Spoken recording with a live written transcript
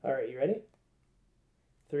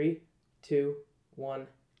2, 1.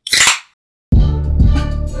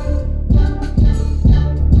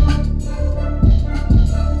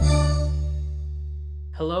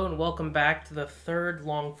 Hello and welcome back to the third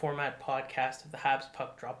long format podcast of the Habs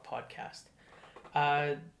Puck Drop podcast.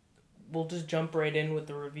 We'll just jump right in with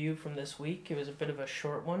the review from this week. It was a bit of a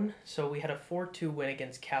short one. So we had a 4-2 win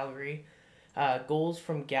against Calgary. Goals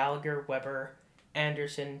from Gallagher, Weber,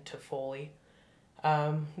 Anderson, Toffoli.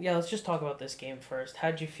 Let's just talk about this game first.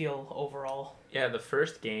 How'd you feel overall? Yeah, the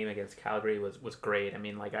first game against Calgary was great. I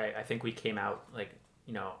mean, I think we came out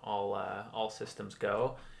all systems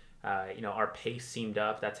go. Our pace seemed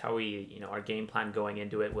up. That's how our game plan going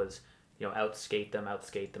into it was, outskate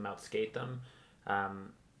them.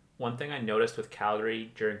 One thing I noticed with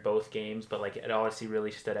Calgary during both games, but it obviously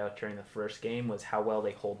really stood out during the first game, was how well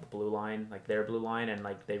they hold the blue line, their blue line, and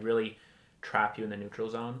they really trap you in the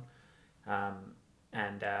neutral zone.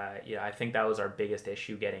 I think that was our biggest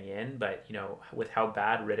issue getting in. But with how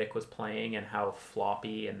bad Riddick was playing and how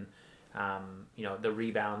floppy and the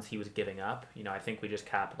rebounds he was giving up, I think we just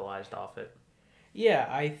capitalized off it. Yeah,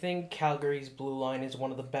 I think Calgary's blue line is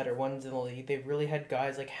one of the better ones in the league. They've really had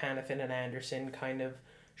guys like Hanifin and Anderson kind of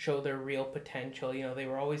show their real potential. They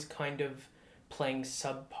were always kind of playing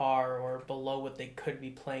subpar or below what they could be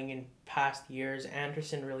playing in past years.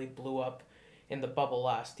 Anderson really blew up in the bubble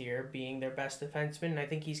last year, being their best defenseman, and I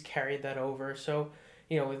think he's carried that over. So,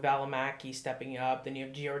 with Valimaki stepping up, then you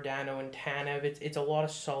have Giordano and Tanev. It's a lot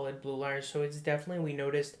of solid blue liners, so it's definitely, we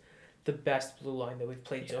noticed, the best blue line that we've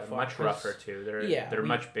played so far. Much rougher too. They're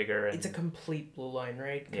much bigger. It's a complete blue line,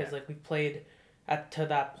 right? Because we played to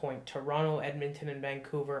that point, Toronto, Edmonton, and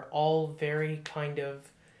Vancouver, all very kind of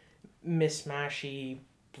mismatchy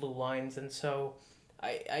blue lines, and so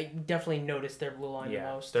I definitely noticed their blue line the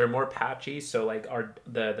most. They're more patchy, so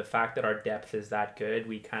the fact that our depth is that good,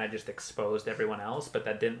 we kind of just exposed everyone else, but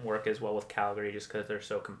that didn't work as well with Calgary just because they're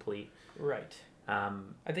so complete. Right. I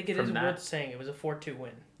think it is worth saying it was a 4-2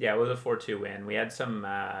 win. Yeah, it was a 4-2 win. We had some,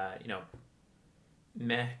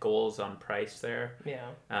 meh goals on Price there.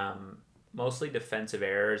 Yeah. Mostly defensive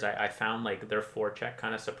errors. I found their forecheck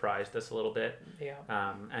kind of surprised us a little bit.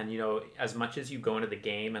 Yeah. As much as you go into the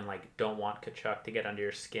game and don't want Tkachuk to get under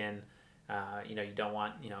your skin, you don't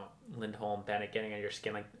want Lindholm, Bennett getting under your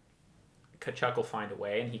skin. Tkachuk will find a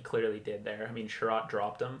way, and he clearly did there. I mean, Sherratt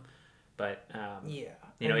dropped him, but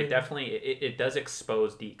it definitely it does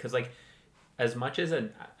expose D, because as much as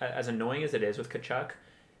annoying as it is with Tkachuk,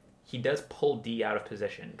 he does pull D out of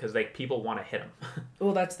position because people want to hit him.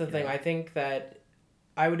 Well, that's the thing. I think that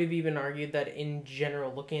I would have even argued that in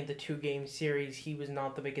general, looking at the 2-game series, he was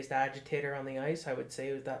not the biggest agitator on the ice. I would say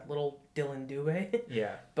it was that little Dylan Dubé.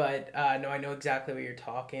 Yeah. But no, I know exactly what you're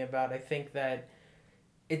talking about. I think that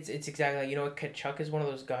it's exactly Tkachuk is one of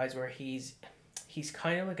those guys where he's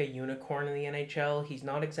kind of like a unicorn in the NHL. He's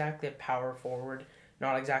not exactly a power forward,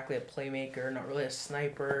 not exactly a playmaker, not really a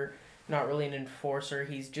sniper, not really an enforcer.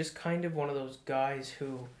 He's just kind of one of those guys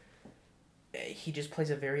who he just plays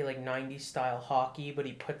a very 90s style hockey, but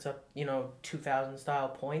he puts up 2000 style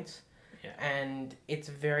points. Yeah. And it's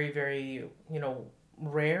very, very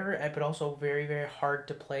rare, but also very, very hard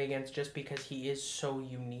to play against just because he is so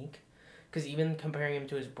unique. Because even comparing him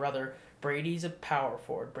to his brother, Brady's a power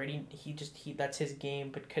forward. Brady, that's his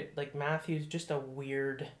game. But Matthews, just a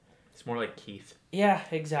weird. It's more like Keith. Yeah,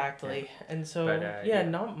 exactly. Yeah. And so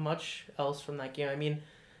not much else from that game. I mean,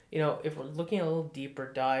 if we're looking at a little deeper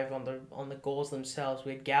dive on the goals themselves,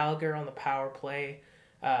 we had Gallagher on the power play,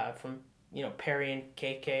 from Perry and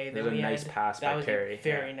KK. There was a nice pass by Perry.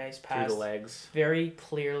 Very nice pass. Through the legs. Very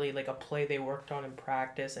clearly a play they worked on in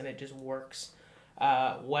practice, and it just works.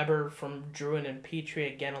 Weber from Drouin and Petrie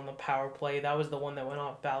again on the power play. That was the one that went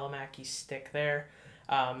off Valimaki's stick there.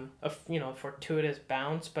 A fortuitous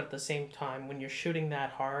bounce, but at the same time, when you're shooting that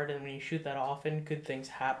hard and when you shoot that often, good things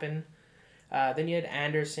happen. Then you had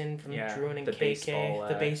Anderson from Drouin and KK,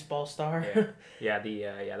 the baseball star. That's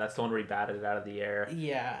the one where he batted it out of the air.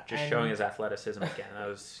 Yeah. Just showing his athleticism again. That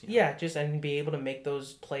was. And be able to make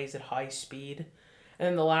those plays at high speed. And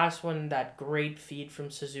then the last one, that great feed from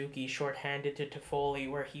Suzuki, shorthanded to Toffoli,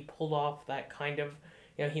 where he pulled off that kind of,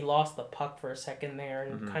 he lost the puck for a second there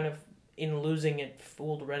and kind of, in losing it,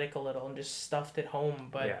 fooled Riddick a little and just stuffed it home.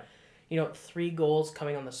 But, 3 goals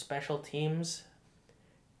coming on the special teams,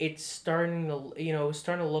 it's starting to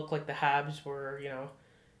look like the Habs were,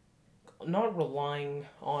 not relying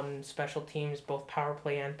on special teams, both power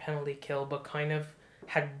play and penalty kill, but kind of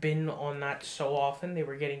had been on that so often they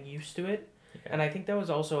were getting used to it. Yeah. And I think that was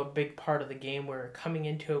also a big part of the game where coming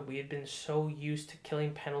into it, we had been so used to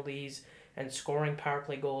killing penalties and scoring power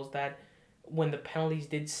play goals that when the penalties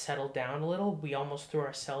did settle down a little, we almost threw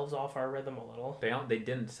ourselves off our rhythm a little. They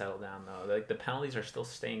didn't settle down though. Like the penalties are still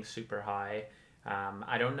staying super high.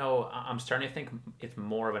 I don't know. I'm starting to think it's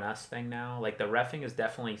more of an us thing now. Like the reffing is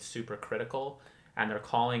definitely super critical, and they're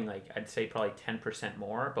calling like I'd say probably 10%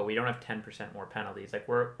 more, but we don't have 10% more penalties. Like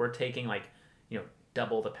we're taking like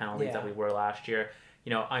double the penalties that we were last year.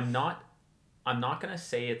 I'm not gonna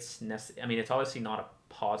say it's I mean, it's obviously not a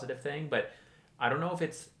positive thing, but I don't know if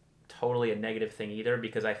it's totally a negative thing either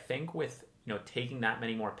because I think with taking that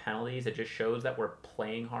many more penalties, it just shows that we're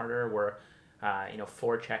playing harder. We're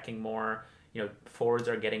forechecking more. Forwards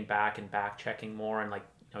are getting back and back checking more and like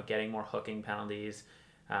getting more hooking penalties.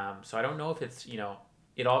 So I don't know if it's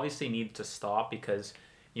it obviously needs to stop because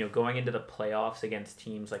going into the playoffs against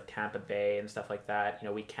teams like Tampa Bay and stuff like that,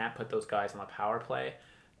 we can't put those guys on the power play,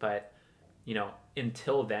 but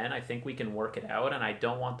until then, I think we can work it out, and I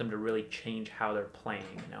don't want them to really change how they're playing.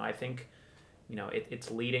 I think, it's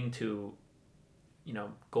leading to,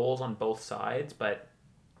 goals on both sides, but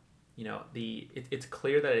it's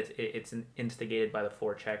clear that it's instigated by the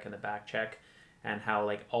forecheck and the back check, and how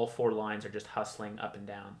like all four lines are just hustling up and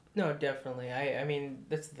down. No, definitely. I mean,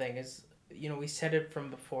 that's the thing is, we said it from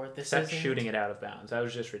before. Except shooting it out of bounds. That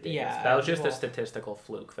was just ridiculous. Yeah, that was just a statistical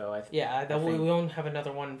fluke, though. We won't have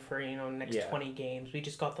another one for next 20 games. We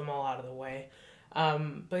just got them all out of the way.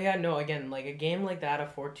 But yeah, no. Again, like a game like that, a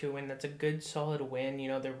 4-2 win, that's a good solid win.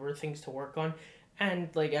 There were things to work on, and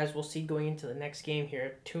like as we'll see going into the next game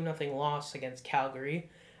here, 2-0 loss against Calgary.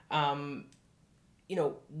 We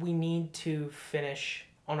need to finish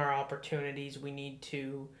on our opportunities. We need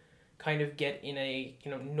to kind of get in a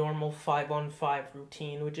normal 5-on-5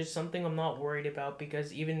 routine, which is something I'm not worried about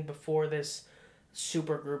because even before this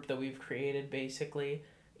super group that we've created, basically,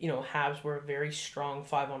 Habs were a very strong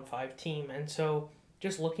 5-on-5 team, and so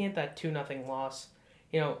just looking at that 2-0 loss,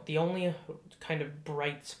 the only kind of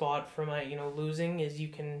bright spot from losing is you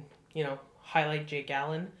can highlight Jake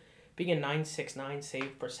Allen being a .969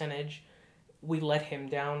 save percentage. We let him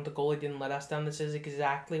down. The goalie didn't let us down. This is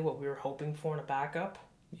exactly what we were hoping for in a backup.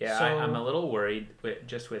 Yeah, so, I'm a little worried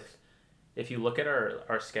with if you look at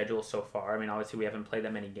our schedule so far. I mean, obviously we haven't played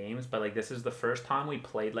that many games, but like this is the first time we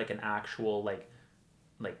played like an actual like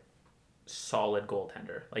solid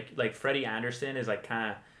goaltender. Like Freddie Anderson is like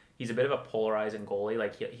kind of he's a bit of a polarizing goalie.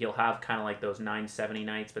 Like he'll have kind of like those .970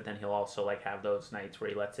 nights, but then he'll also like have those nights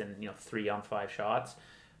where he lets in 3-on-5 shots.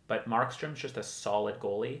 But Markstrom's just a solid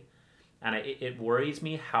goalie, and it worries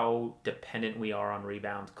me how dependent we are on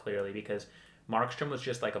rebounds. Clearly, because Markstrom was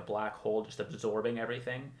just like a black hole, just absorbing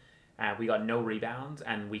everything. We got no rebounds,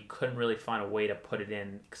 and we couldn't really find a way to put it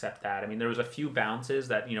in except that. I mean, there was a few bounces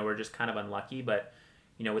that, were just kind of unlucky, but,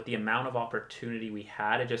 with the amount of opportunity we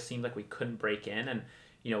had, it just seemed like we couldn't break in. And,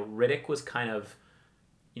 Riddick was kind of,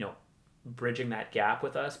 bridging that gap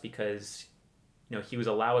with us because, he was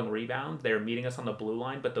allowing rebounds. They were meeting us on the blue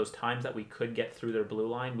line, but those times that we could get through their blue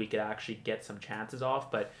line, we could actually get some chances off,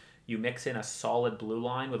 but you mix in a solid blue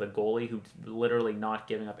line with a goalie who's literally not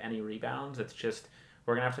giving up any rebounds. It's just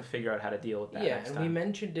we're gonna have to figure out how to deal with that. Yeah, and we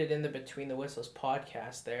mentioned it in the Between the Whistles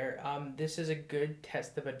podcast. There, this is a good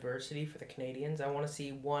test of adversity for the Canadians. I want to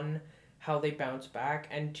see one, how they bounce back,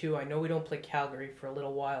 and two, I know we don't play Calgary for a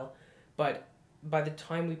little while, but by the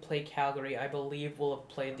time we play Calgary, I believe we'll have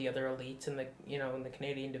played the other elites in the in the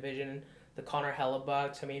Canadian division. The Connor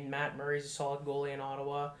Hellebucks. I mean, Matt Murray's a solid goalie in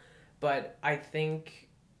Ottawa, but I think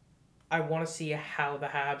I want to see how the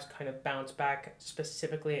Habs kind of bounce back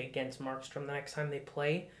specifically against Markstrom the next time they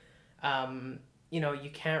play. You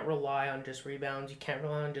can't rely on just rebounds. You can't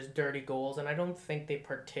rely on just dirty goals. And I don't think they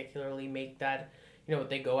particularly make that, what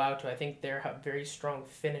they go out to. I think they're very strong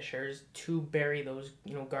finishers to bury those,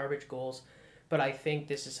 garbage goals. But I think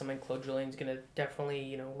this is something Claude Julien's going to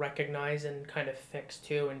definitely, recognize and kind of fix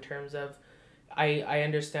too in terms of I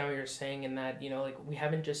understand what you're saying in that, we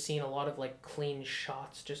haven't just seen a lot of, clean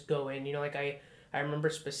shots just go in. I remember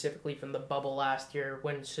specifically from the bubble last year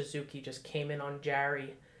when Suzuki just came in on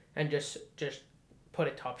Jarry and just put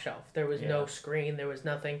it top shelf. There was no screen. There was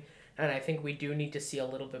nothing. And I think we do need to see a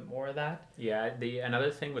little bit more of that. Yeah,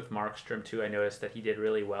 another thing with Markstrom, too, I noticed that he did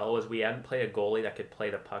really well was we hadn't played a goalie that could play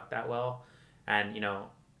the puck that well. And,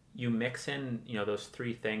 you mix in, those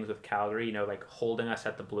three things with Calgary, holding us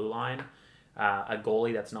at the blue line, a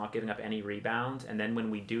goalie that's not giving up any rebounds, and then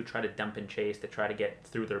when we do try to dump and chase to try to get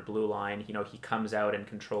through their blue line, he comes out and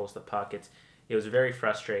controls the puck. It was very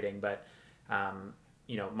frustrating, but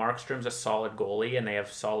Markstrom's a solid goalie and they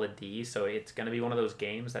have solid D, so it's going to be one of those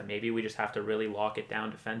games that maybe we just have to really lock it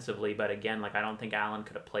down defensively. But again, I don't think Allen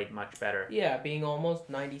could have played much better. Yeah, being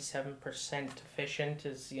almost 97% efficient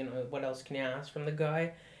is, what else can you ask from the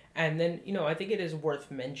guy? And then, I think it is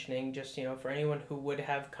worth mentioning, just, for anyone who would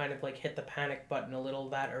have kind of like hit the panic button a little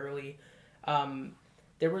that early, um,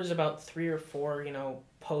 there was about three or four,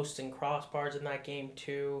 posts and crossbars in that game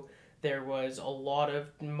too. There was a lot of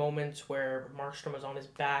moments where Markstrom was on his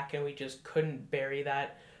back and we just couldn't bury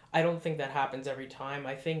that. I don't think that happens every time.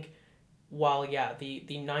 I think while yeah, the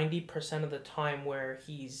 90% of the time where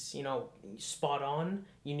he's, spot on,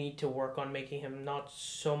 you need to work on making him not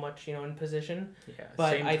so much, in position. Yeah.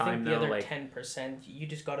 But Same I time think the though, other like 10%, you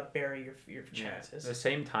just got to bury your yeah. chances. At the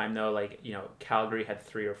same time though, like Calgary had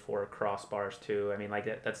 3 or 4 crossbars too. I mean,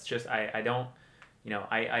 like that's just I don't.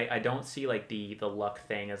 I don't see like the luck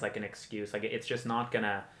thing as like an excuse. Like it's just not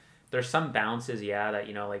gonna. There's some bounces, yeah, that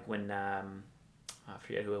like when I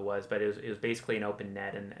forget who it was, but it was basically an open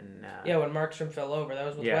net and Yeah, when Markstrom fell over, that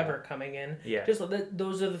was with yeah. Weber coming in. Yeah. Just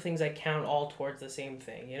those are the things I count all towards the same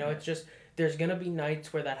thing. It's just there's gonna be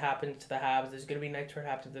nights where that happens to the Habs. There's gonna be nights where it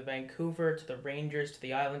happens to Vancouver, to the Rangers, to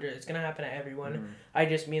the Islanders. It's gonna happen to everyone. Mm. I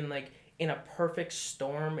just mean like in a perfect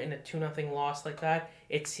storm in a 2-0 loss like that,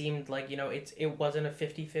 it seemed like it wasn't a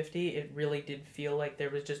 50-50. It really did feel like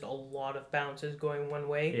there was just a lot of bounces going one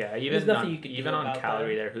way. Yeah, There's nothing you could even do on about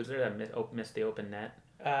Calgary that. there, who's there that missed the open net?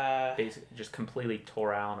 Basically, just completely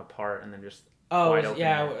tore Allen apart and then just wide open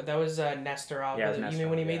net. that was Nestorov. Yeah, it was You mean Nestorov,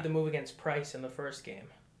 when he yeah. made the move against Price in the first game?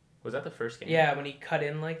 Was that the first game? Yeah, when he cut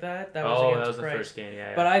in like that. That was Oh, against that was Price. the first game.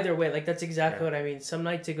 Yeah. But either way, like that's exactly Yeah. what I mean. Some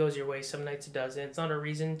nights it goes your way, some nights it doesn't. It's not a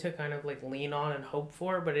reason to kind of like lean on and hope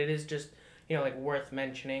for, but it is just like worth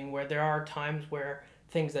mentioning where there are times where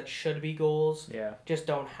things that should be goals Yeah. just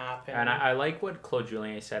don't happen. And I like what Claude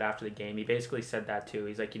Julien said after the game. He basically said that too.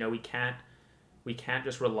 He's like, we can't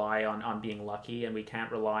just rely on being lucky, and we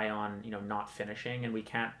can't rely on not finishing, and we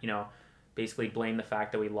can't basically blame the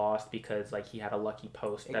fact that we lost because like he had a lucky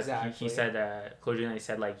post. Exactly. He said Claude Julien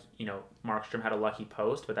said like Markstrom had a lucky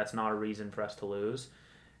post, but that's not a reason for us to lose.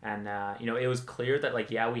 And it was clear that like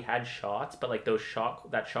yeah, we had shots, but like that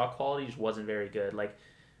shot quality just wasn't very good. Like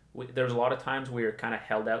there was a lot of times we were kind of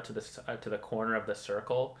held out to the corner of the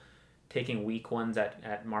circle, taking weak ones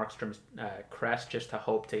at Markstrom's crest just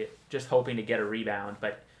hoping to get a rebound.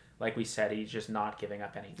 But like we said, he's just not giving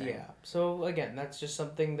up anything. Yeah. So again, that's just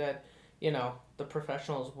something that the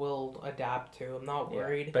professionals will adapt to. I'm not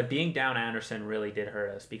worried. Yeah. But being down Anderson really did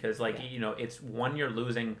hurt us because it's one, you're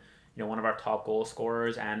losing one of our top goal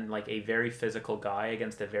scorers and like a very physical guy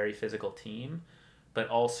against a very physical team, but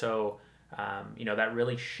also that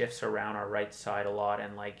really shifts around our right side a lot,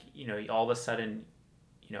 and like all of a sudden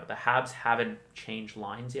the Habs haven't changed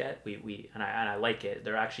lines yet. And I like it.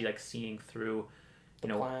 They're actually like seeing through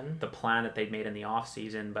the plan that they've made in the off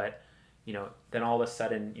season, but then all of a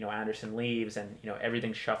sudden Anderson leaves and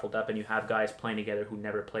everything's shuffled up and you have guys playing together who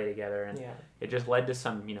never play together, and it just led to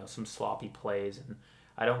some some sloppy plays, and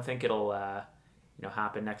I don't think it'll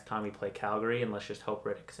happen next time we play Calgary, and let's just hope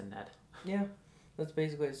Riddick's in net. Yeah, that's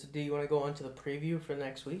basically it. So do you want to go on to the preview for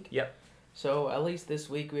next week? Yep. So at least this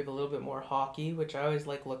week we have a little bit more hockey, which I always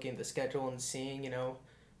like looking at the schedule and seeing,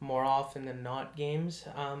 more often than not games.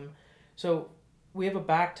 So we have a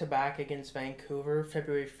back-to-back against Vancouver,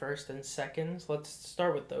 February 1st and 2nd. So let's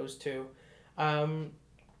start with those two. How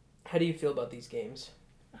do you feel about these games?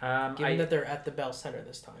 Given that they're at the Bell Center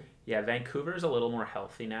this time. Yeah, Vancouver's a little more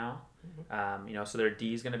healthy now. Mm-hmm. So their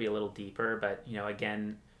D is going to be a little deeper, but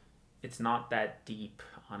again, it's not that deep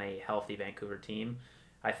on a healthy Vancouver team.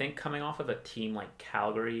 I think coming off of a team like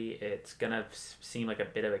Calgary, it's going to seem like a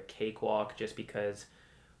bit of a cakewalk just because,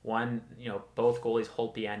 one, both goalies,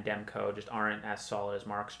 Holtby and Demko, just aren't as solid as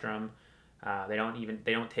Markstrom. They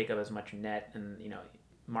don't take up as much net, and,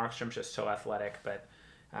 Markstrom's just so athletic, but,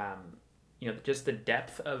 just the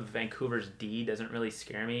depth of Vancouver's D doesn't really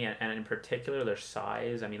scare me, and in particular their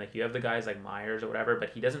size. I mean, like you have the guys like Myers or whatever,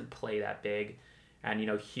 but he doesn't play that big, and,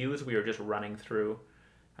 Hughes we were just running through.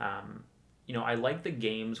 I like the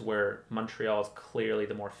games where Montreal is clearly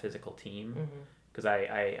the more physical team, because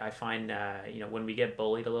I find when we get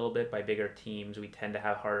bullied a little bit by bigger teams, we tend to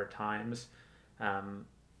have harder times, and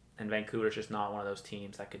Vancouver's just not one of those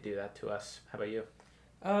teams that could do that to us. How about you?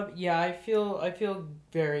 Yeah, I feel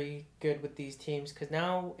very good with these teams because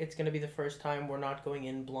now it's going to be the first time we're not going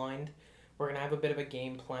in blind. We're going to have a bit of a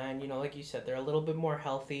game plan. Like you said, they're a little bit more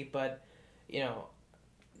healthy, but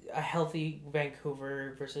a healthy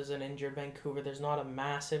Vancouver versus an injured Vancouver, there's not a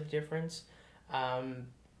massive difference.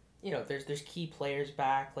 There's key players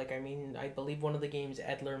back. Like, I mean, I believe one of the games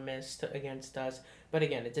Edler missed against us. But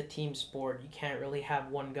again, it's a team sport. You can't really have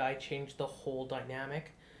one guy change the whole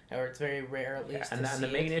dynamic, or it's very rare at least. And the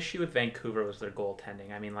main issue with Vancouver was their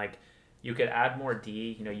goaltending. I mean, like, you could add more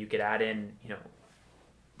D. You could add in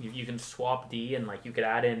you can swap D and like you could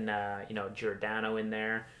add in Giordano in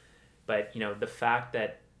there, but the fact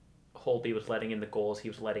that Holtby was letting in the goals he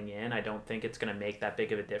was letting in, I don't think it's going to make that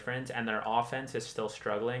big of a difference, and their offense is still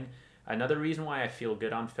struggling. Another reason why I feel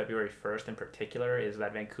good on February 1st in particular is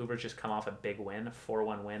that Vancouver's just come off a big win, a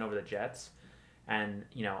 4-1 win over the Jets. And,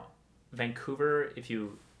 Vancouver, if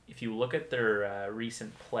you look at their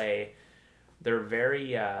recent play, they're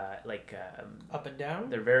very Up and down.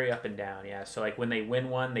 they're very up and down, yeah. So like when they win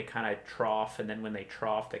one, they kind of trough, and then when they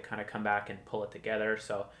trough, they kind of come back and pull it together.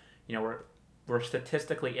 So, we're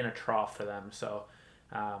statistically in a trough for them. So,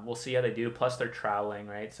 we'll see how they do. Plus, they're traveling,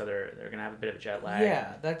 right? So they're gonna have a bit of a jet lag.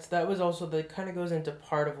 Yeah, that was also that kind of goes into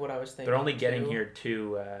part of what I was thinking. They're only getting too. here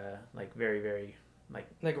too, very very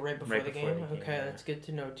Like right before the game. Okay, yeah. that's good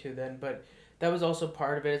to know too. Then, but that was also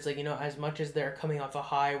part of it. It's like as much as they're coming off a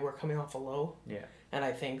high, we're coming off a low. Yeah. And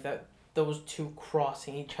I think that those two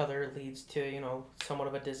crossing each other leads to somewhat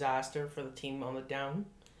of a disaster for the team on the down.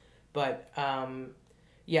 But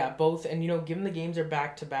yeah, both, and given the games are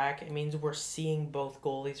back to back, it means we're seeing both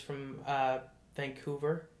goalies from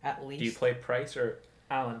Vancouver at least. Do you play Price or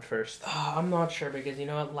Allen first? I'm not sure because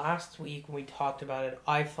last week when we talked about it,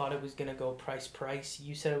 I thought it was gonna go Price.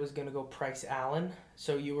 You said it was gonna go Price Allen,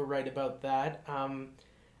 so you were right about that.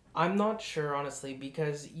 I'm not sure honestly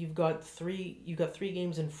because you've got three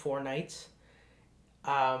games in 4 nights.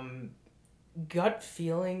 Gut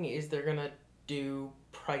feeling is they're gonna do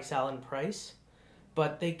Price Allen Price,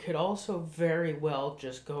 but they could also very well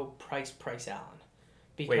just go Price Allen.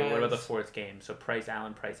 Wait, what about the 4th game? So Price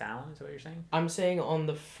Allen is that what you're saying? I'm saying on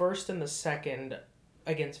the 1st and the 2nd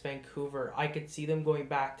against Vancouver, I could see them going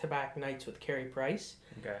back-to-back nights with Carey Price.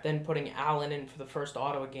 Okay. Then putting Allen in for the first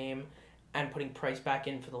Ottawa game and putting Price back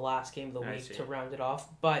in for the last game of the week to round it off.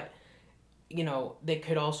 But, they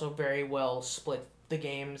could also very well split the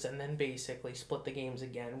games and then basically split the games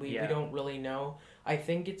again. We don't really know. I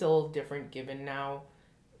think it's a little different given now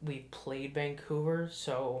we've played Vancouver,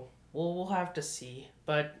 so we'll have to see.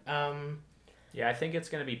 But yeah, I think it's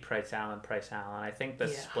going to be Price Allen. I think the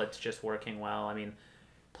split's just working well. I mean,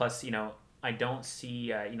 plus I don't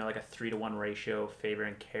see like a 3-to-1 ratio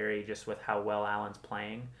favoring Carey just with how well Allen's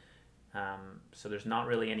playing. So there's not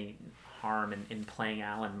really any harm in playing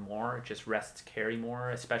Allen more. It just rests Carey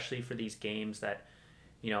more, especially for these games that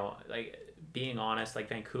like being honest, like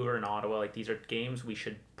Vancouver and Ottawa, like these are games we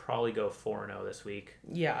should probably go 4-0 this week.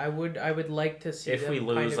 Yeah, I would like to see if them we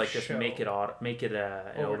lose, kind of like just make it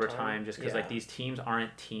an overtime, just because like Yeah. these teams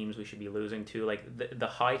aren't teams we should be losing to. Like the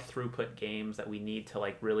high throughput games that we need to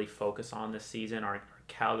like really focus on this season are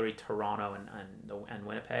Calgary, Toronto, and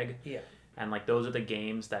Winnipeg. Yeah. And like those are the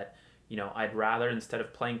games that I'd rather, instead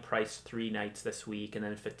of playing Price 3 nights this week and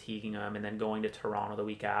then fatiguing him and then going to Toronto the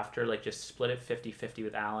week after, like just split it 50-50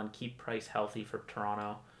 with Allen, keep Price healthy for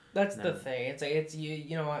Toronto. That's the thing. It's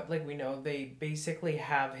like like we know they basically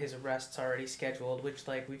have his rests already scheduled, which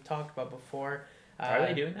like we've talked about before. Are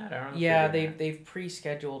they doing that? I don't know. Yeah, they've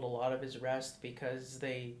pre-scheduled a lot of his rest because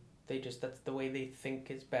they just that's the way they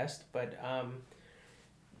think is best. But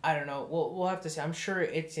I don't know. We'll have to see. I'm sure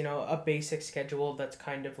it's a basic schedule that's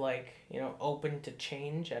kind of like open to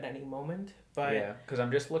change at any moment. But yeah, because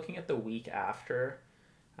I'm just looking at the week after,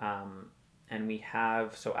 and we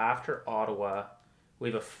have after Ottawa, we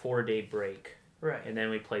have a 4-day break, right, and then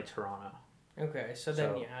we play Toronto. Okay, so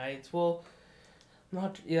then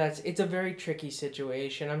it's a very tricky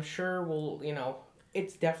situation. I'm sure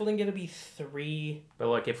it's definitely going to be 3. But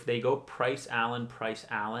like if they go Price Allen,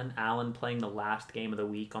 Allen playing the last game of the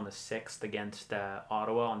week on the 6th against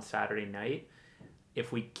Ottawa on Saturday night.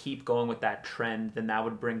 If we keep going with that trend, then that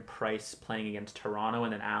would bring Price playing against Toronto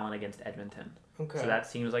and then Allen against Edmonton. Okay. So that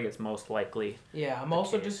seems like it's most likely. Yeah, I'm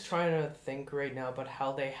also just trying to think right now about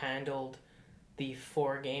how they handled the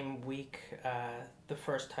 4-game week the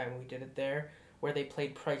first time we did it there, where they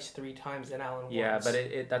played Price 3 times and Allen once. Yeah,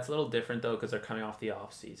 but that's a little different though because they're coming off the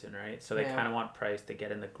off season, right? So they kind of want Price to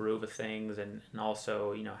get in the groove of things, and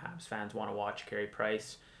also Habs fans want to watch Carey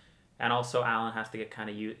Price, and also Allen has to get kind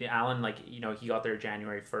of used. Allen he got there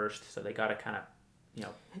January 1st, so they got to kind of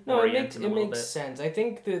no, it makes sense. I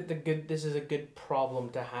think this is a good problem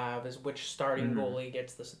to have is which starting goalie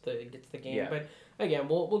gets the game. Yeah. But again,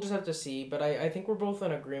 we'll just have to see. But I think we're both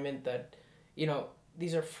in agreement that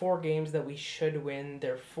these are 4 games that we should win.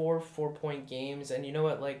 They're 4-point games, and you know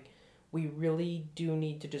what, like we really do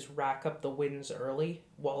need to just rack up the wins early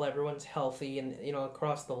while everyone's healthy and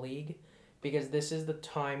across the league, because this is the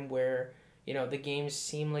time where the games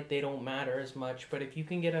seem like they don't matter as much, but if you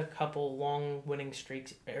can get a couple long winning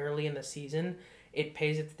streaks early in the season, it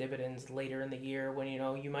pays its dividends later in the year when,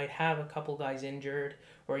 you might have a couple guys injured,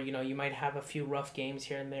 or, you might have a few rough games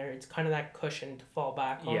here and there. It's kind of that cushion to fall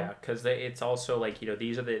back on. Yeah, because it's also like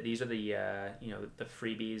these are the the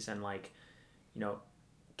freebies, and like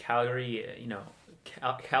Calgary,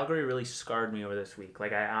 Calgary really scarred me over this week.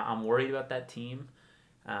 Like I'm worried about that team.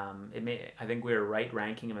 I think we were right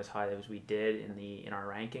ranking them as high as we did in our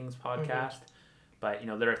rankings podcast. But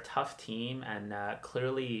they're a tough team, and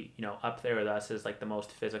clearly up there with us is like the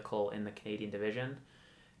most physical in the Canadian division,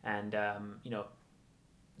 and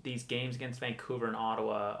these games against Vancouver and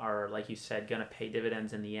Ottawa are, like you said, going to pay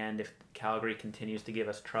dividends in the end if Calgary continues to give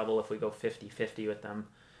us trouble if we go 50-50 with them.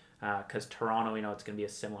 Because Toronto, it's going to be a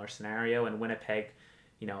similar scenario. And Winnipeg,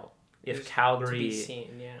 if Calgary... To be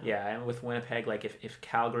seen, yeah. Yeah, and with Winnipeg, like if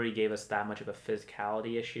Calgary gave us that much of a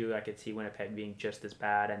physicality issue, I could see Winnipeg being just as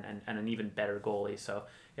bad and an even better goalie. So,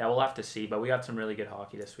 yeah, we'll have to see. But we got some really good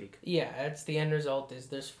hockey this week. Yeah, it's the end result is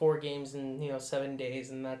there's 4 games in, 7 days,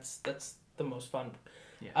 and that's the most fun.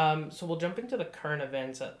 Yeah. So we'll jump into the current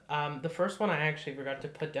events. The first one I actually forgot to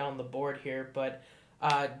put down the board here, but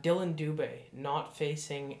Dylan Dubé not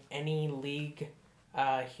facing any league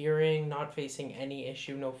hearing, not facing any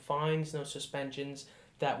issue, no fines, no suspensions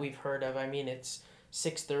that we've heard of. I mean, it's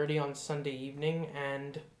 6:30 on Sunday evening,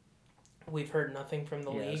 and we've heard nothing from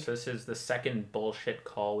the league. So this is the second bullshit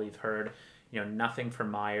call we've heard. Nothing for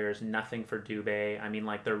Myers, nothing for Dubé. I mean,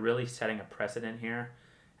 like, they're really setting a precedent here,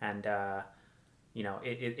 and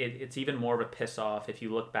it's even more of a piss off if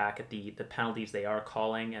you look back at the penalties they are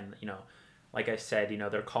calling, and like I said,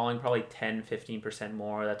 they're calling probably 10-15%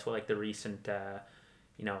 more. That's what like the recent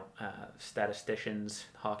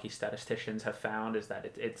hockey statisticians have found, is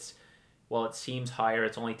that it's well, it seems higher,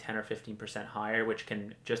 it's only 10 or 15% higher, which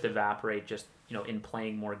can just evaporate just in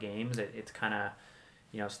playing more games. It's kind of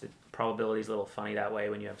the probability is a little funny that way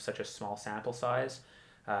when you have such a small sample size.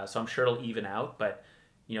 So I'm sure it'll even out, but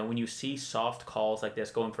when you see soft calls like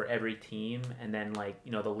this going for every team, and then like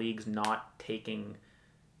the league's not taking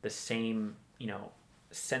the same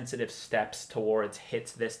sensitive steps towards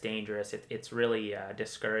hits this dangerous, it's really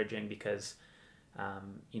discouraging, because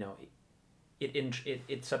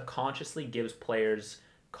it subconsciously gives players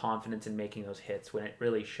confidence in making those hits when it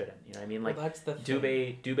really shouldn't. I mean, like, that's the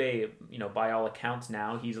Dubé, by all accounts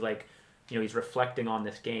now, he's like, he's reflecting on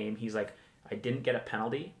this game. He's like, I didn't get a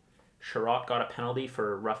penalty. Sherratt got a penalty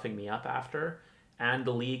for roughing me up after, and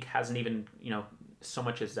the league hasn't even so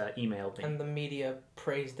much as emailed me. And the media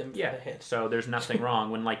praised him for the hit. So there's nothing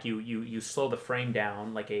wrong when like you slow the frame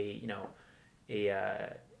down, like a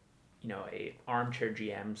armchair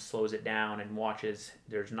GM slows it down and watches.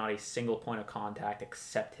 There's not a single point of contact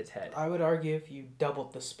except his head. I would argue if you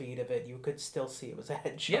doubled the speed of it, you could still see it was a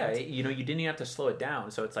headshot. Yeah, you didn't even have to slow it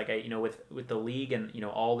down. So it's like with the league and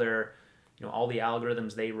all their all the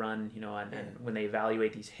algorithms they run, and when they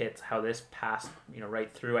evaluate these hits, how this passed,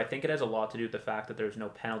 right through. I think it has a lot to do with the fact that there's no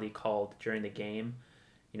penalty called during the game.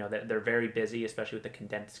 That they're very busy, especially with the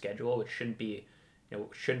condensed schedule, which shouldn't be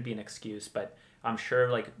an excuse. But I'm sure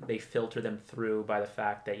like they filter them through by the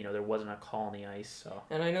fact that there wasn't a call on the ice. So.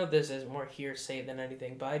 And I know this is more hearsay than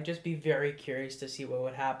anything, but I'd just be very curious to see what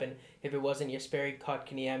would happen if it wasn't Jesperi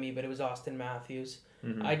Kotkaniemi, but it was Austin Matthews.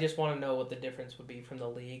 Mm-hmm. I just want to know what the difference would be from the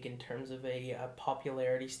league in terms of a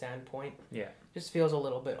popularity standpoint. Yeah. Just feels a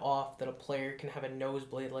little bit off that a player can have a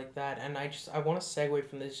nosebleed like that. And I want to segue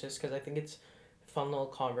from this just because I think it's a fun little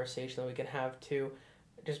conversation that we can have too.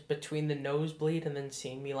 Just between the nosebleed and then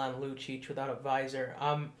seeing Milan Lucic without a visor.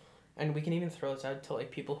 And we can even throw this out to like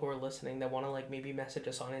people who are listening that want to like maybe message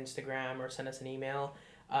us on Instagram or send us an email.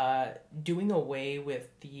 Doing away with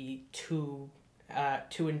the 2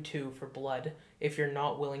 and 2 for blood if you're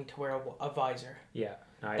not willing to wear a visor. Yeah,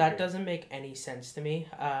 I that agree. Doesn't make any sense to me.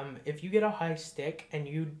 If you get a high stick and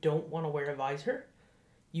you don't want to wear a visor,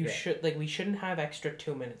 we shouldn't have extra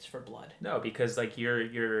 2 minutes for blood. No, because like you're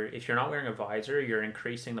if you're not wearing a visor, you're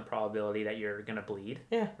increasing the probability that you're gonna bleed.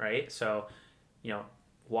 Yeah. Right. So,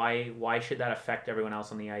 why should that affect everyone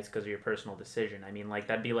else on the ice because of your personal decision? I mean, like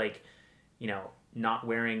that'd be like, not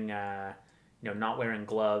wearing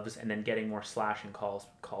gloves and then getting more slashing calls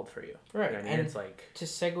called for you. Right. I mean, and it's like, to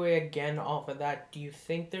segue again off of that, do you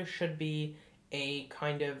think there should be a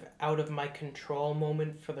kind of out of my control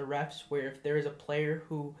moment for the refs where if there is a player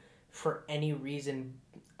who, for any reason,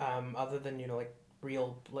 other than, like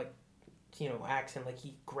real, like, accident, like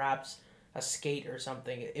he grabs a skate or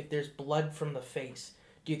something, if there's blood from the face,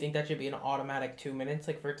 do you think that should be an automatic 2 minutes?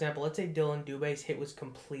 Like, for example, let's say Dylan Dubé's hit was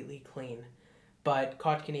completely clean, but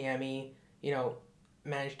Kotkaniemi,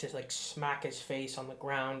 managed to like smack his face on the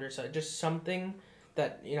ground or so, just something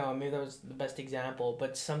that, maybe that was the best example,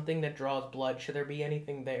 but something that draws blood, should there be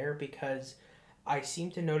anything there? Because I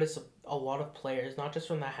seem to notice a lot of players, not just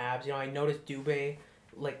from the Habs, I noticed Dubé,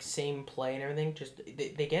 like, same play and everything, just,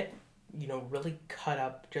 they get, really cut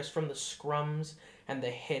up just from the scrums and the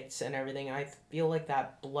hits and everything, and I feel like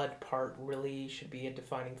that blood part really should be a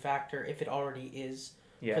defining factor if it already is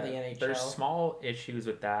Yeah, for the NHL. there's small issues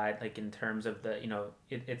with that, like in terms of the,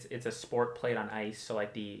 it's a sport played on ice, so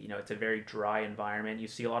like it's a very dry environment. You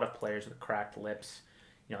see a lot of players with cracked lips.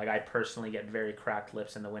 Like I personally get very cracked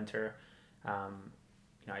lips in the winter.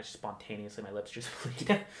 I spontaneously, my lips just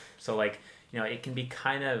bleed. So like, it can be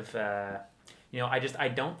kind of, I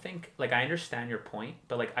don't think, like I understand your point,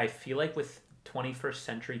 but like I feel like with 21st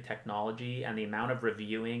century technology and the amount of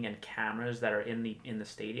reviewing and cameras that are in the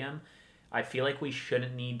stadium, I feel like we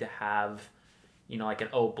shouldn't need to have, like an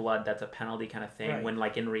blood, that's a penalty kind of thing. Right. When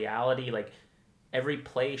like in reality, like every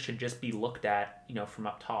play should just be looked at, from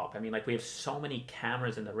up top. I mean, like we have so many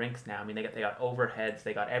cameras in the rinks now. I mean, they got overheads,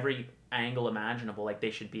 they got every angle imaginable. Like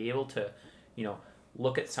they should be able to,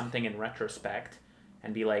 look at something in retrospect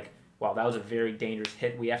and be like, wow, that was a very dangerous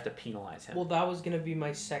hit. We have to penalize him. Well, that was going to be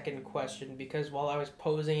my second question, because while I was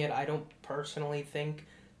posing it, I don't personally think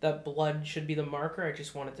that blood should be the marker. I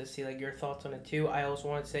just wanted to see like your thoughts on it too. I also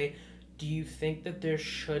want to say, do you think that there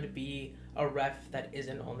should be a ref that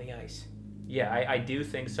isn't on the ice? Yeah, I do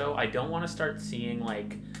think so. I don't want to start seeing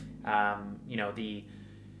like, the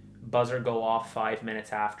buzzer go off 5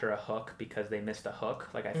 minutes after a hook because they missed a hook.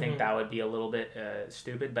 Like I think that would be a little bit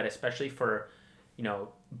stupid, but especially for,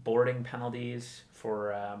 boarding penalties,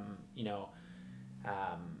 for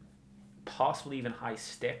possibly even high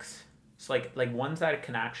sticks. So like ones that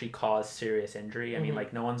can actually cause serious injury. I mean,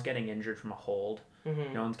 like no one's getting injured from a hold.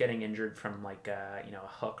 No one's getting injured from like a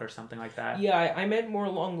hook or something like that. Yeah, I meant more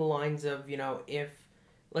along the lines of, if,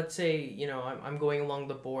 let's say, I'm going along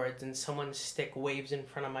the boards and someone's stick waves in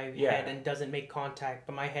front of my head and doesn't make contact,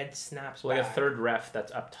 but my head snaps like back. Like a third ref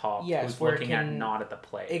that's up top, yes, who's looking at not at the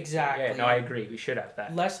play. Exactly. Yeah, no, I agree. We should have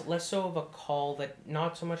that. Less so of a call that,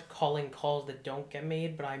 not so much calling calls that don't get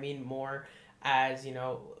made, but I mean more as,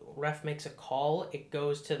 ref makes a call, it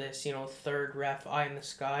goes to this, third ref, eye in the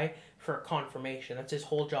sky, for confirmation. That's his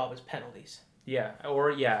whole job, is penalties. Yeah,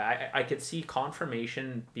 or I could see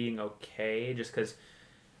confirmation being okay, just because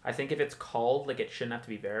I think if it's called, like it shouldn't have to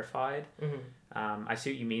be verified. I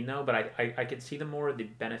see what you mean though, but I could see the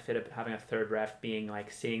benefit of having a third ref being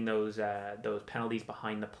like seeing those penalties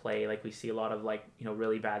behind the play. Like we see a lot of like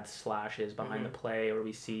really bad slashes behind the play, or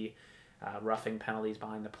we see roughing penalties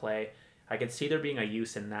behind the play. I could see there being a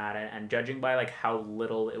use in that, and judging by like how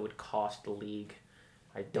little it would cost the league,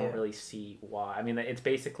 I don't really see why. I mean, it's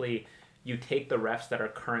basically you take the refs that are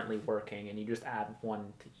currently working and you just add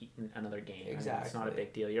one to another game. Exactly. I mean, it's not a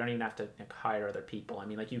big deal. You don't even have to hire other people. I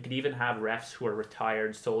mean, like you could even have refs who are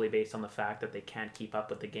retired solely based on the fact that they can't keep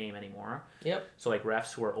up with the game anymore. Yep. So like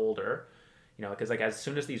refs who are older, because like as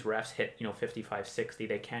soon as these refs hit 55, 60,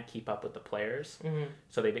 they can't keep up with the players.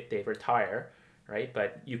 So they retire. Right,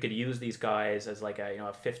 but you could use these guys as like a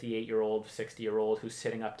 58-year-old, 60-year-old who's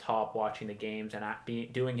sitting up top watching the games and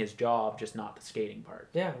doing his job, just not the skating part.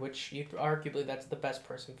 Yeah, which arguably that's the best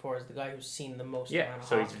person for, is the guy who's seen the most. Yeah,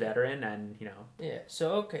 so hockey. He's veteran and Yeah,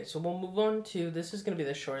 so we'll move on to, this is gonna be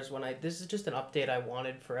the shortest one. This is just an update I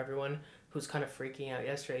wanted for everyone who's kind of freaking out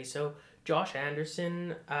yesterday. So Josh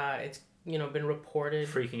Anderson, it's been reported.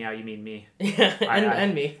 Freaking out, you mean me? Yeah,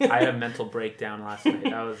 and me. I had a mental breakdown last night.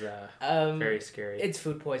 That was very scary. It's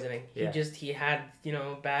food poisoning. Yeah. He had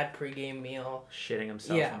bad pregame meal. Shitting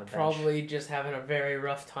himself on the bench. Probably just having a very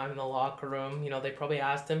rough time in the locker room. They probably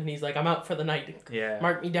asked him, and he's like, "I'm out for the night. Yeah.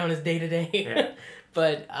 Mark me down as day to day." Yeah.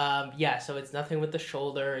 But so it's nothing with the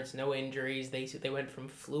shoulder. It's no injuries. They went from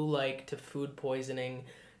flu-like to food poisoning,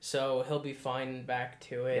 so he'll be fine back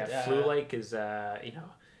to it. Yeah, flu-like is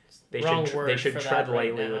They should tread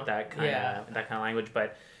lightly with that kind of language,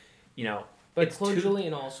 but But Claude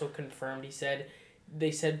Julien also confirmed.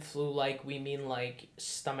 They said flu-like. We mean like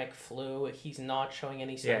stomach flu. He's not showing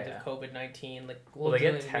any signs of COVID-19. Like they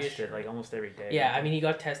get tested like almost every day. Yeah, I mean he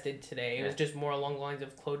got tested today. It was just more along the lines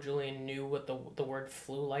of Claude Julien knew what the word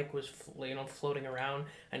flu-like was, floating around,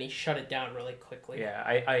 and he shut it down really quickly. Yeah,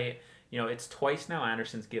 I it's twice now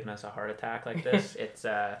Anderson's given us a heart attack like this. It's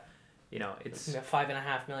it's a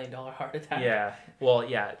 $5.5 million heart attack. Yeah, well,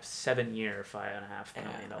 7-year $5.5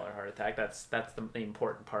 million heart attack. That's the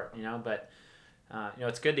important part, But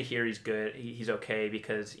it's good to hear he's good. He's okay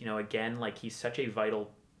because again, like he's such a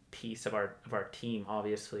vital piece of our team.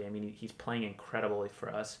 Obviously, I mean, he's playing incredibly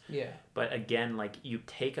for us. Yeah. But again, like you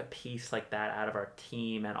take a piece like that out of our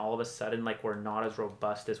team, and all of a sudden, like we're not as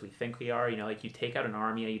robust as we think we are. You know, like you take out an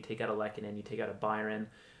Armia, you take out a Lehkonen, you take out a Byron,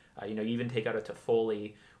 you know, you even take out a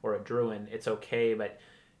Toffoli or a Druin. It's okay, but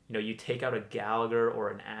you know, you take out a Gallagher or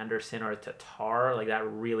an Anderson or a Tatar, like that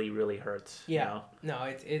really, really hurts. Yeah. You know?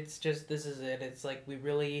 No, it's just, this is it. It's like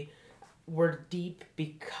we're deep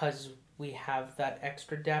because we have that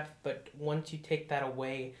extra depth, but once you take that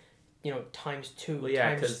away, you know, times two, Well,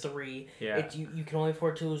 yeah, times three, yeah. you can only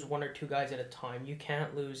afford to lose one or two guys at a time. You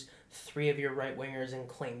can't lose three of your right wingers and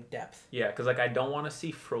claim depth. Yeah, because like I don't want to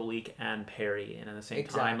see Frolik and Perry in at the same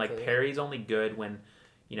time. Like Exactly. Perry's only good when,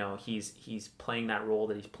 you know, he's playing that role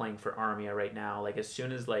that he's playing for Armia right now. Like as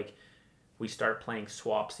soon as like we start playing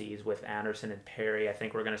swapsies with Anderson and Perry, I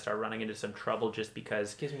think we're gonna start running into some trouble just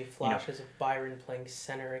because Gives me flashes of Byron playing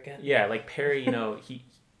center again. yeah, like Perry, you know, he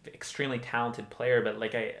extremely talented player, but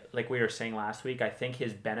like we were saying last week, I think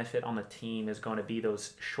his benefit on the team is going to be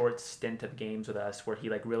those short stint of games with us where he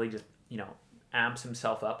like really just, you know, amps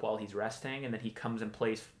himself up while he's resting, and then he comes and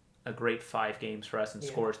plays a great 5 games for us and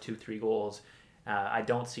scores 2-3 goals. I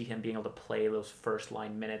don't see him being able to play those first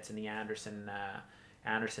line minutes in the Anderson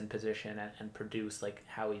position and produce like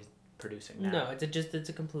how he's producing now. No, it's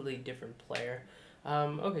a completely different player.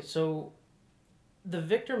 Okay, so the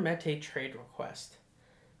Victor Mete trade request.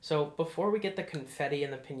 So before we get the confetti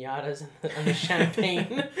and the piñatas and the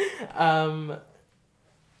champagne, I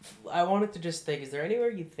wanted to just think: is there anywhere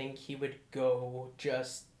you think he would go,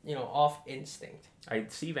 just, you know, off instinct? I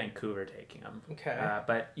see Vancouver taking him. Okay.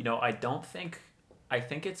 But you know, I don't think. I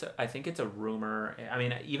think it's a rumor. I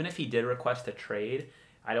mean, even if he did request a trade,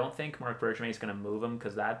 I don't think Marc Bergevin is going to move him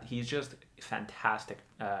because he's just fantastic.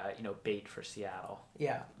 You know, bait for Seattle.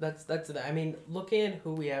 Yeah, that's it. I mean, looking at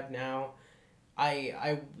who we have now,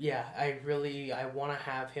 I want to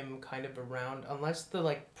have him kind of around unless the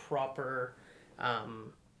like proper,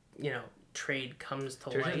 you know, trade comes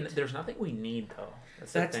to light. There's nothing we need though.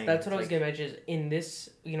 That's what I was gonna mention. Is in this,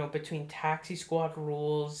 you know, between taxi squad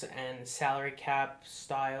rules and salary cap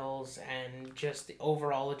styles and just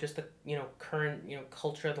overall just the, you know, current, you know,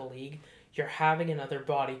 culture of the league, you're having another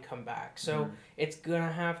body come back. So it's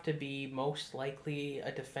gonna have to be most likely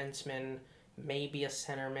a defenseman, maybe a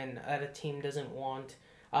centerman that a team doesn't want.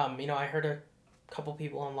 You know, I heard a couple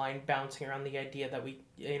people online bouncing around the idea that we,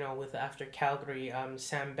 you know, with after Calgary,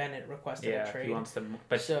 Sam Bennett requested a trade. He wants to,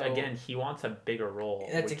 but again, he wants a bigger role.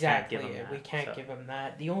 That's exactly it. We can't give him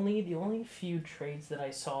that. The only few trades that I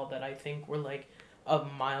saw that I think were like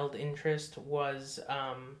of mild interest was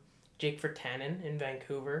Jake Virtanen in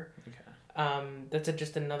Vancouver. Okay. That's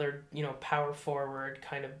just another, you know, power forward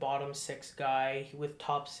kind of bottom 6 guy with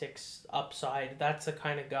top 6 upside. That's the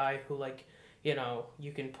kind of guy who, like, you know,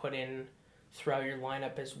 you can put in throughout your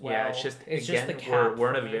lineup as well. Yeah, it's just the cap.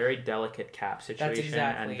 We're in a very delicate cap situation,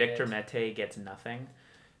 exactly and Victor Mete gets nothing.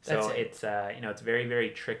 So it's you know, it's very, very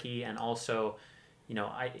tricky, and also, you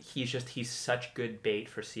know, he's such good bait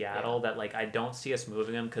for Seattle that like I don't see us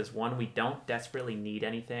moving him because one, we don't desperately need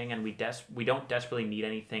anything, and we don't desperately need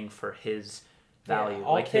anything for his value. Yeah,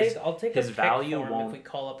 I'll take his a value pick for him won't if we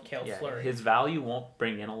call up Cale Fleury. His value won't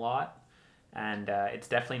bring in a lot. And it's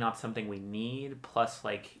definitely not something we need. Plus,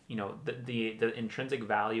 like, you know, the intrinsic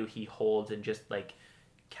value he holds in just like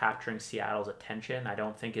capturing Seattle's attention, I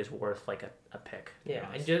don't think is worth like a pick. Yeah,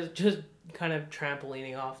 and just kind of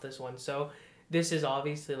trampolining off this one. So this is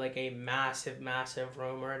obviously like a massive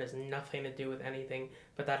rumor. It has nothing to do with anything.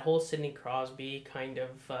 But that whole Sidney Crosby kind of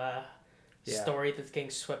story that's getting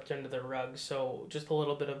swept under the rug. So just a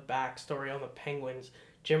little bit of backstory on the Penguins.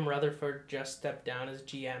 Jim Rutherford just stepped down as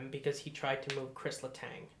GM because he tried to move Chris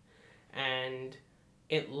Letang. And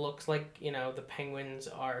it looks like, you know, the Penguins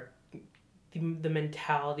are the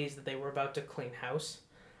mentalities that they were about to clean house.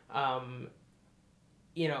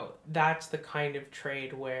 You know, that's the kind of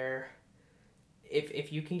trade where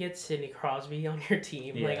if you can get Sidney Crosby on your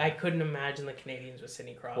team, like I couldn't imagine the Canadians with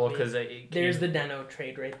Sidney Crosby. Well, because there's the Dano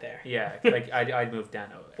trade right there. Yeah, like I'd move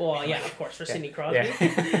Dano. Well, yeah, of course for Sidney Crosby.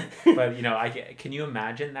 Yeah. But you know, can you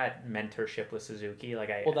imagine that mentorship with Suzuki? Like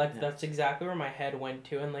that's exactly where my head went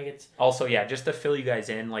to, and like it's also just to fill you guys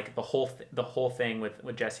in, like the whole thing with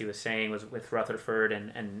what Jesse was saying was with Rutherford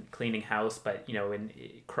and cleaning house, but you know, when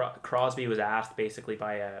Crosby was asked basically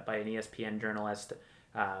by an ESPN journalist.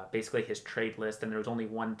 Basically his trade list, and there was only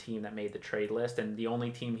one team that made the trade list, and the only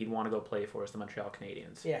team he'd want to go play for is the Montreal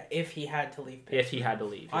Canadiens. Yeah, if he had to leave. If he had to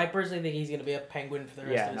leave. I personally think he's going to be a Penguin for the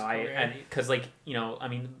rest of his career. Because like, you know, I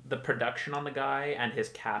mean, the production on the guy and his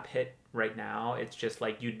cap hit right now, it's just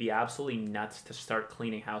like you'd be absolutely nuts to start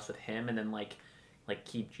cleaning house with him, and then like like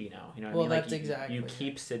keep Gino. You know what Well, I mean? Like that's exactly you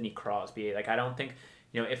keep Sidney Crosby. Like I don't think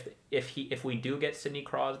if we do get Sidney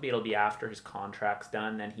Crosby, it'll be after his contract's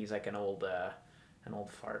done and he's like an old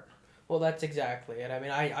fart. Well, that's exactly it. I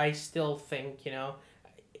mean, I still think,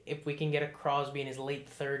 if we can get a Crosby in his late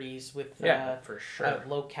 30s with For sure.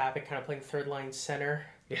 low cap and kind of playing third line center,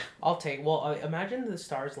 Yeah. I'll take. Well, imagine the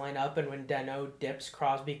Stars line up and when Dano dips,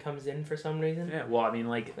 Crosby comes in for some reason. Yeah, well, I mean,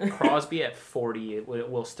 like Crosby at 40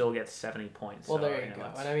 will still get 70 points. Well, so, there you go.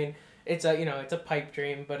 And I mean, it's a pipe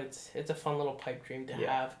dream, but it's a fun little pipe dream to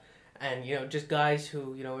have. And just guys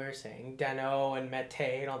who we were saying Dano and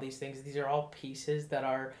Mete and all these things. These are all pieces that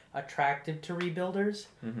are attractive to rebuilders.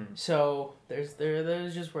 Mm-hmm. So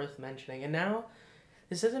there's just worth mentioning. And now,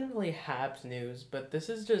 this isn't really Habs news, but this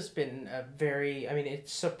has just been a very. I mean, it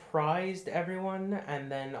surprised everyone,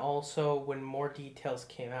 and then also when more details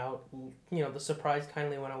came out, the surprise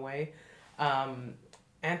kindly went away.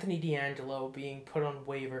 Anthony DeAngelo being put on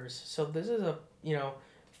waivers. So this is a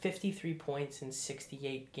 53 points in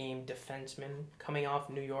 68 game defenseman coming off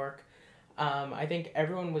New York. I think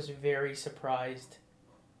everyone was very surprised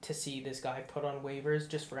to see this guy put on waivers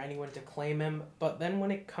just for anyone to claim him. But then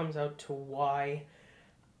when it comes out to why,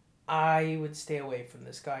 I would stay away from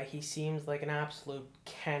this guy. He seems like an absolute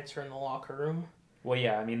cancer in the locker room. Well,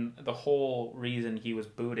 yeah, I mean, the whole reason he was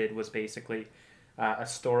booted was basically a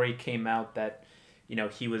story came out that,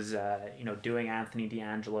 he was, doing Anthony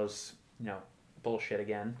DeAngelo's, bullshit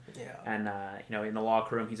again. Yeah. And, in the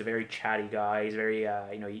locker room, he's a very chatty guy. He's very,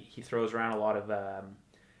 he throws around a lot of,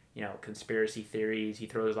 conspiracy theories. He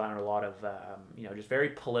throws around a lot of, just very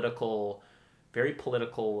political,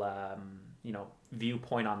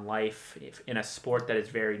 viewpoint on life in a sport that is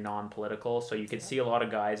very non-political. So you could see a lot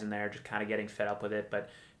of guys in there just kind of getting fed up with it. But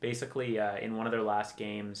basically, in one of their last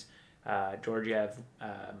games, Georgiev,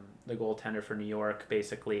 the goaltender for New York,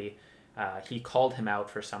 basically he called him out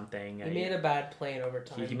for something. He made a bad play in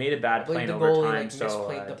overtime. He made a bad play in overtime, so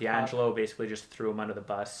DeAngelo basically just threw him under the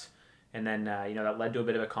bus. And then that led to a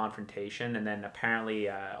bit of a confrontation, and then apparently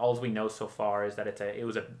all we know so far is that it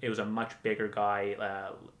was a much bigger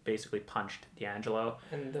guy basically punched DeAngelo.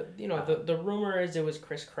 And the rumor is it was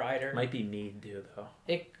Chris Kreider. Might be Need too though.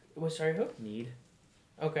 It was who? Need.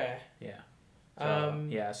 Okay. Yeah.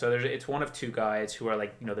 So, so it's one of two guys who are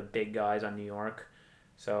like the big guys on New York.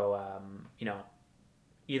 So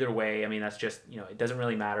either way, I mean that's just it doesn't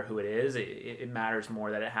really matter who it is. It matters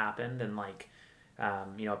more that it happened and like.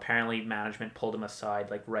 Apparently management pulled him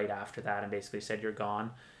aside like right after that and basically said you're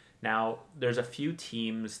gone. Now there's a few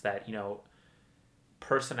teams that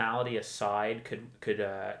personality aside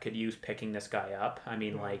could use picking this guy up. I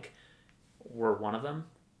mean like we're one of them.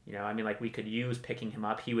 I mean like we could use picking him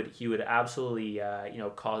up. He would absolutely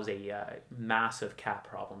cause a massive cap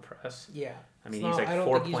problem for us. Yeah. I mean he's like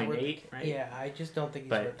 4.8, right? Yeah, I just don't think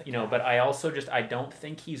he's worth the cap. But I also I don't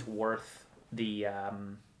think he's worth the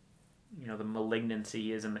the malignancy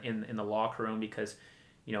he is in the locker room because,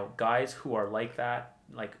 guys who are like that,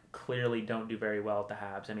 like clearly don't do very well at the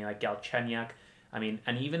Habs. I mean, like Galchenyuk,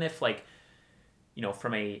 and even if like,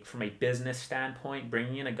 from a business standpoint,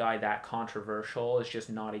 bringing in a guy that controversial is just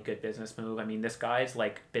not a good business move. I mean, this guy's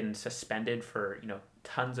like been suspended for,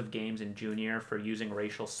 tons of games in junior for using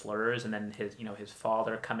racial slurs, and then his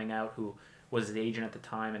father coming out who was his agent at the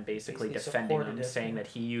time and basically defending him, saying that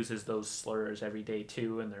he uses those slurs every day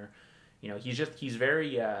too, and they're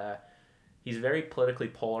he's very politically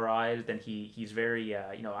polarized, and he's very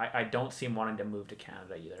I don't see him wanting to move to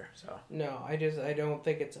Canada either. So no, I don't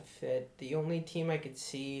think it's a fit. The only team I could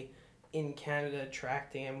see in Canada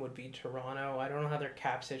attracting him would be Toronto. I don't know how their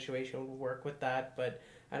cap situation would work with that, but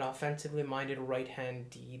an offensively minded right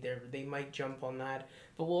hand D, they might jump on that.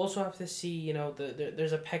 But we'll also have to see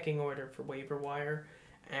there's a pecking order for waiver wire.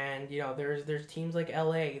 And there's teams like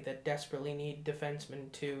LA that desperately need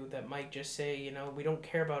defensemen too that might just say we don't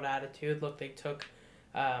care about attitude. Look, they took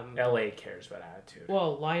LA cares about attitude.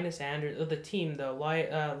 Well, Linus Anderson, the team though,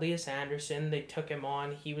 Lias Anderson, they took him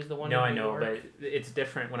on. He was the one. No, I know, but it's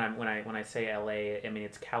different when I say LA. I mean,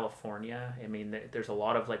 it's California. I mean, there's a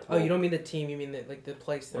lot of like. Oh, you don't mean the team. You mean the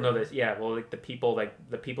place. Well, no, like the people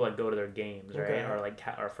that go to their games, right,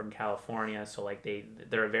 okay. are from California. So like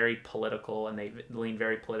they're very political and they lean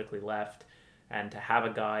very politically left, and to have a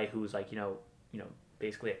guy who's like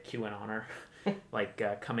basically a QAnoner.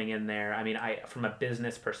 Like coming in there, I mean, from a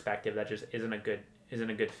business perspective, that just isn't a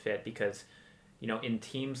good fit because, in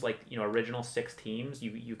teams like original six teams,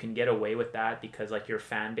 you can get away with that because like your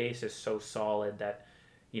fan base is so solid that,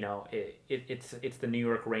 it's the New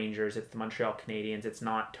York Rangers, it's the Montreal Canadiens, it's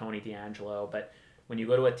not Tony DeAngelo, but when you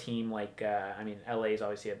go to a team like I mean LA is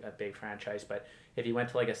obviously a big franchise, but if you went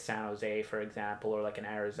to like a San Jose, for example, or like an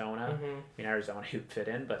Arizona, Mm-hmm. I mean Arizona you'd fit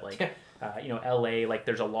in, but like Yeah. you know LA, like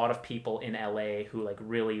there's a lot of people in LA who like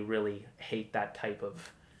really hate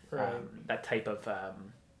Right. that type of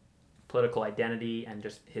political identity and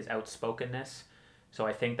just his outspokenness. So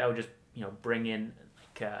I think that would just bring in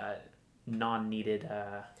like non-needed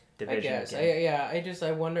I division guess. again.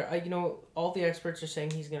 I wonder. All the experts are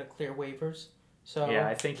saying he's gonna clear waivers. So Yeah,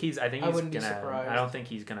 I think he's I wouldn't be gonna. surprised. I don't think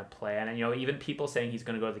he's gonna play, and even people saying he's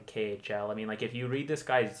gonna go to the KHL. I mean, like if you read this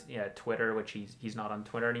guy's Twitter, which he's not on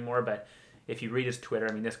Twitter anymore, but if you read his Twitter,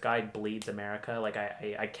 I mean, this guy bleeds America. Like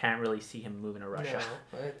I can't really see him moving to Russia.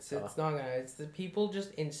 No, it's not gonna. It's the people just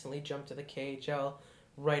instantly jump to the KHL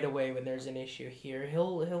right away when there's an issue here.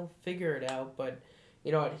 He'll figure it out, but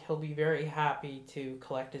you know what? He'll be very happy to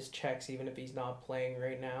collect his checks even if he's not playing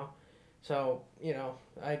right now. So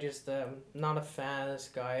I just not a fan of this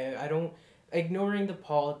guy. I don't ignoring the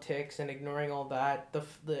politics and ignoring all that.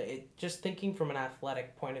 Just thinking from an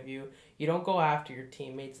athletic point of view, you don't go after your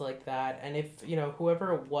teammates like that. And if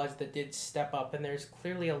whoever it was that did step up, and there's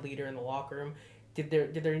clearly a leader in the locker room, did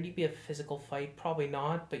there need to be a physical fight? Probably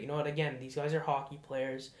not. But you know what? Again, these guys are hockey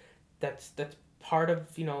players. That's part of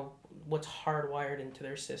what's hardwired into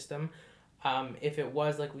their system. If it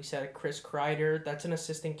was, like we said, Chris Kreider, that's an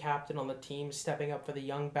assistant captain on the team stepping up for the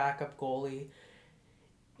young backup goalie.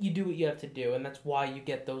 You do what you have to do, and that's why you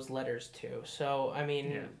get those letters too. So, I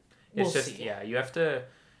mean, Yeah. we'll It's just see. you have to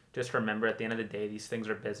just remember at the end of the day these things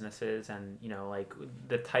are businesses, and like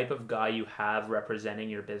the type of guy you have representing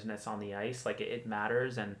your business on the ice, like it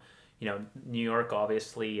matters. And New York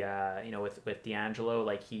obviously with D'Angelo,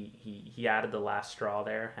 like he added the last straw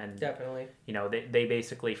there, and Definitely. they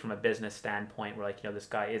basically from a business standpoint were like this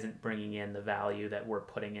guy isn't bringing in the value that we're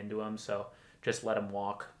putting into him, so just let him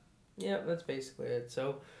walk. Yeah, that's basically it.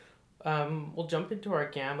 So, we'll jump into our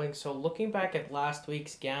gambling. So, looking back at last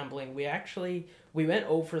week's gambling, we went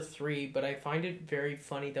over 3, but I find it very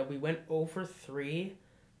funny that we went over 3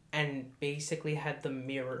 and basically had the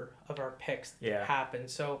mirror of our picks Yeah. happen.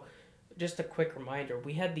 So, just a quick reminder,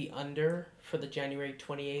 we had the under for the January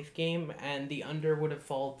 28th game, and the under would have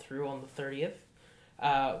followed through on the 30th.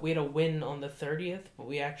 We had a win on the 30th, but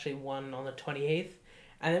we actually won on the 28th.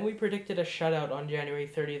 And then we predicted a shutout on January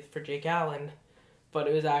 30th for Jake Allen, but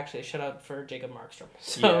it was actually a shutout for Jacob Markstrom.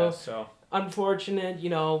 So, unfortunate,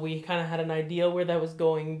 we kind of had an idea where that was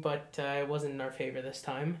going, but it wasn't in our favor this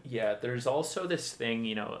time. Yeah, there's also this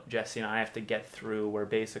thing, Jesse and I have to get through where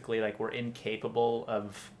basically like we're incapable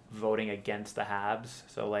of voting against the Habs.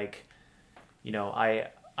 So like,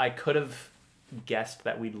 I could have guessed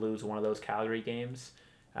that we'd lose one of those Calgary games.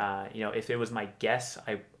 If it was my guess,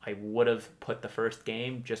 I would have put the first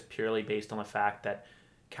game just purely based on the fact that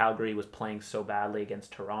Calgary was playing so badly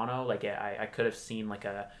against Toronto. Like I could have seen like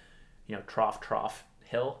a, trough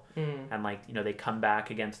hill, and like they come back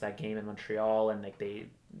against that game in Montreal and like they,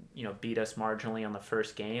 beat us marginally on the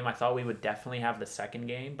first game. I thought we would definitely have the second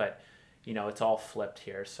game, but it's all flipped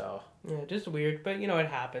here. So Yeah, just weird, but it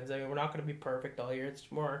happens. I mean, we're not going to be perfect all year. It's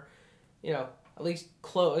more, at least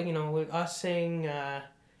close. With us saying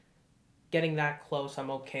getting that close, I'm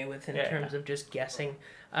okay with in terms of just guessing.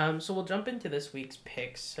 So we'll jump into this week's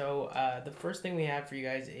picks. So the first thing we have for you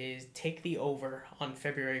guys is take the over on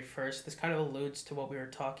February 1st. This kind of alludes to what we were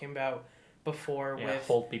talking about before with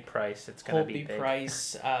Holtby Price. It's going to be big.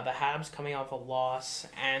 Price, the Habs coming off a loss,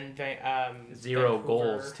 and 0 Vancouver.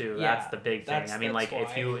 goals too. Yeah, that's the big thing. I mean, like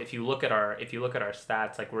if you look at our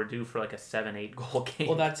stats, like we're due for like a 7-8 goal game.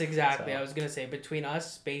 Well, that's exactly. So. I was gonna say between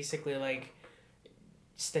us, basically like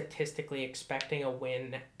statistically expecting a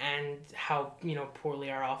win and how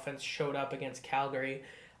poorly our offense showed up against Calgary,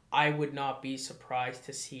 I would not be surprised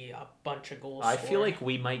to see a bunch of goals. I feel like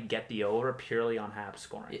we might get the over purely on Habs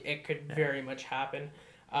scoring. It could very much happen.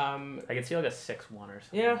 I could see like a 6-1 or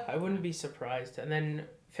something. Yeah, I wouldn't be surprised. And then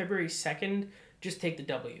February 2nd, just take the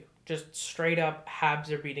W. Just straight up,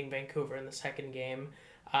 Habs are beating Vancouver in the second game.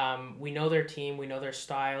 We know their team, we know their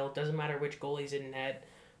style. Doesn't matter which goalie's in net.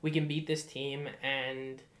 We can beat this team,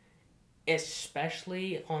 and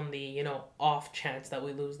especially on the off chance that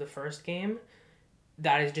we lose the first game,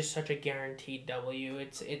 that is just such a guaranteed W.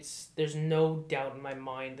 It's there's no doubt in my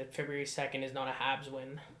mind that February 2nd is not a Habs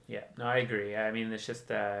win. Yeah, no, I agree. I mean, it's just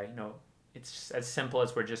it's just as simple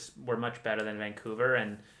as we're much better than Vancouver,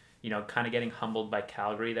 and kind of getting humbled by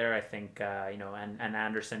Calgary there. I think and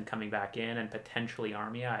Anderson coming back in, and potentially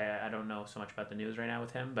Armia. I don't know so much about the news right now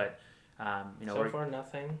with him, but so far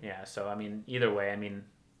nothing. Yeah, so I mean, either way, I mean,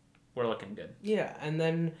 we're looking good. Yeah, and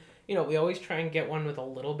then we always try and get one with a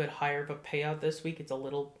little bit higher of a payout this week. It's a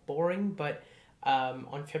little boring, but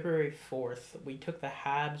On February 4th, we took the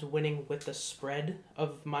Habs winning with the spread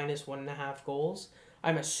of -1.5 goals.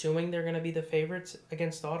 I'm assuming they're going to be the favorites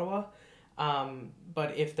against Ottawa.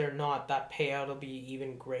 But if they're not, that payout will be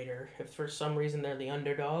even greater. If for some reason they're the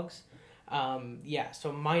underdogs, yeah,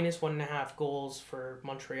 so -1.5 goals for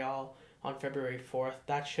Montreal on February 4th.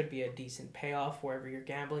 That should be a decent payoff wherever you're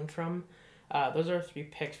gambling from. Those are our three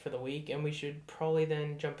picks for the week, and we should probably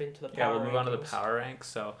then jump into the power. Yeah, we'll move on to the rankings. power ranks.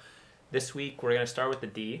 So this week we're gonna start with the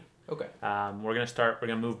D. Okay. We're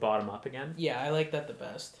gonna move bottom up again. Yeah, I like that the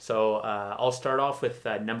best. So I'll start off with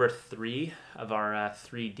number 3 of our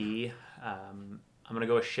 3D. I'm gonna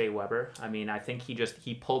go with Shea Weber. I mean, I think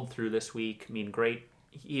he pulled through this week. I mean, great.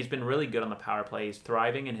 He's been really good on the power play. He's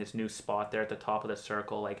thriving in his new spot there at the top of the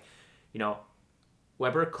circle. Like, you know,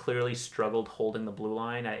 Weber clearly struggled holding the blue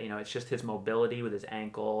line. You know, it's just his mobility with his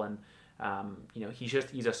ankle, and you know, he's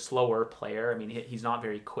a slower player. I mean, he's not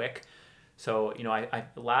very quick. So, you know, I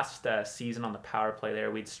last season on the power play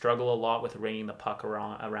there, we'd struggle a lot with ringing the puck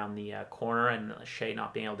around the corner and Shea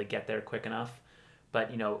not being able to get there quick enough. But,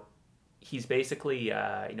 you know, he's basically,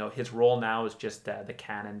 you know, his role now is just the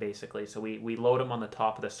cannon, basically. So we load him on the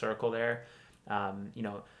top of the circle there. You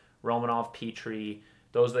know, Romanov, Petrie,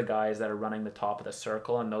 those are the guys that are running the top of the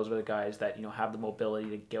circle, and those are the guys that, you know, have the mobility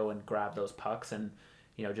to go and grab those pucks and,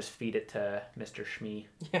 you know, just feed it to Mr. Schmee.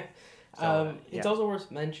 Yeah. So, It's also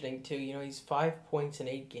worth mentioning too. You know, he's 5 points in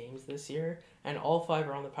 8 games this year, and all 5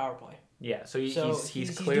 are on the power play. Yeah, so he's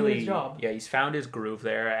he's clearly doing his job. Yeah, he's found his groove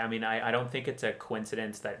there. I mean, I don't think it's a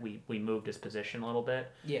coincidence that we moved his position a little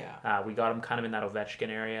bit. Yeah. We got him kind of in that Ovechkin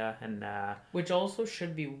area, and Which also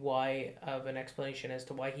should be why of an explanation as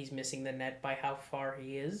to why he's missing the net by how far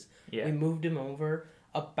he is. yeah, We moved him over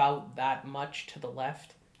about that much to the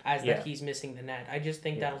left as Yeah. that he's missing the net. I just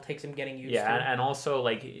think Yeah. that'll take some getting used yeah, to. and also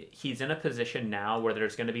like he's in a position now where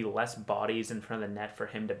there's going to be less bodies in front of the net for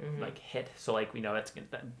him to like hit. So like, you know,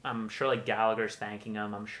 I'm sure like Gallagher's thanking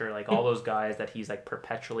him. I'm sure like all those guys that he's like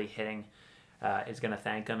perpetually hitting is going to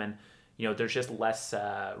thank him, and you know, there's just less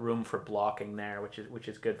room for blocking there, which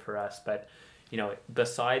is good for us. But you know,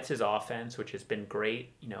 besides his offense, which has been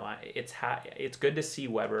great, you know, it's good to see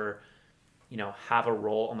Weber, you know, have a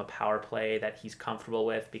role on the power play that he's comfortable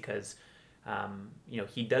with, because you know,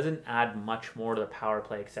 he doesn't add much more to the power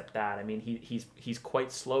play except that. I mean, he's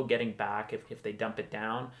quite slow getting back if they dump it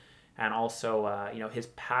down, and also you know, his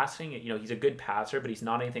passing. You know, he's a good passer, but he's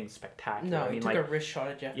not anything spectacular. No, I he mean, took like, a wrist shot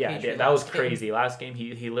at Jeff yeah, Petrie that was last game. crazy. Last game,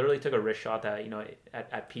 he literally took a wrist shot that, you know,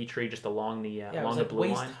 at Petrie just along the Yeah, it along was the like blue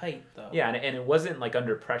waist line. height though. Yeah, and it wasn't like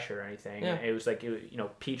under pressure or anything. Yeah. It was like, you know,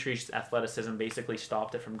 Petrie's athleticism basically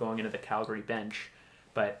stopped it from going into the Calgary bench.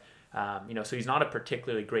 But you know, so he's not a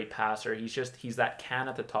particularly great passer. He's that can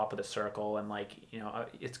at the top of the circle, and like, you know,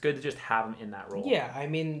 it's good to just have him in that role. Yeah, I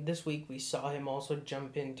mean, this week we saw him also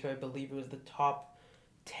jump into, I believe it was the top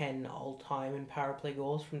 10 all time in power play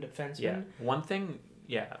goals from defensemen.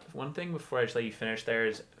 Yeah. One thing before I just let you finish there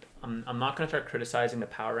is I'm not going to start criticizing the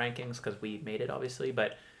power rankings because we made it, obviously,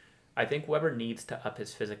 but I think Weber needs to up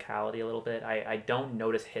his physicality a little bit. I don't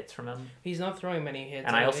notice hits from him, He's not throwing many hits.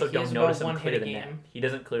 and I also He don't has notice about him one clear hit a the net. game. He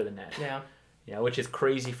doesn't clear the net. Yeah. You know, which is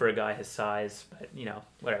crazy for a guy his size, but you know,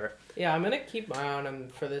 whatever. Yeah, I'm going to keep my eye on him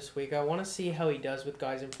for this week. I want to see how he does with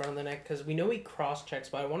guys in front of the net, because we know he cross-checks,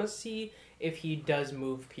 but I want to see if he does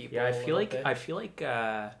move people. Yeah, I a feel little like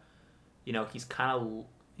bit. you know, he's kind of,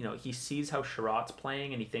 you know, he sees how Sherratt's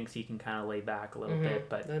playing and he thinks he can kind of lay back a little bit,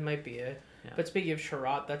 but that might be it. Yeah. But speaking of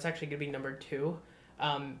Sherratt, that's actually going to be number 2.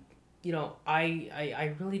 You know,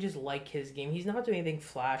 I really just like his game. He's not doing anything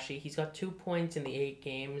flashy. He's got 2 points in the 8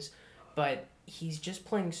 games, but he's just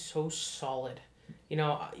playing so solid. You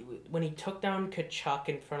know, when he took down Kachuk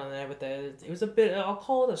in front of the net with it was a bit, I'll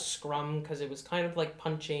call it a scrum, because it was kind of like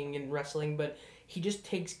punching and wrestling, but he just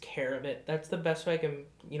takes care of it. That's the best way I can,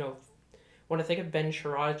 you know, when I think of Ben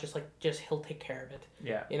Sherratt, it's just he'll take care of it.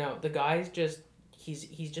 yeah. You know, the guy's just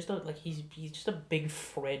he's just a big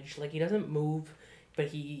fridge. Like, he doesn't move, but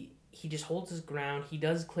he just holds his ground. He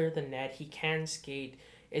does clear the net. He can skate.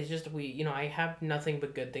 It's just I have nothing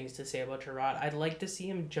but good things to say about Sherratt. I'd like to see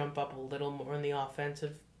him jump up a little more in the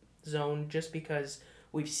offensive zone, just because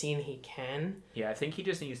we've seen he can. Yeah, I think he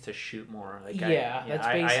just needs to shoot more. Like, That's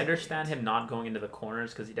I basically understand him not going into the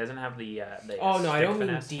corners because he doesn't have the Oh no, I stick don't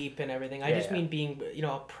finesse. mean deep and everything. I Yeah, just yeah. mean being,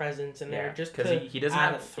 a presence in there, just because to he doesn't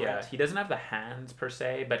add have a threat. he doesn't have the hands per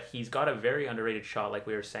se, but he's got a very underrated shot, like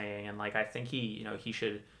we were saying, and like I think he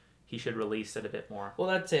he should release it a bit more. Well,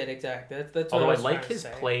 that's it exactly. That's what Although I I was like trying to his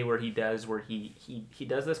say. play where he does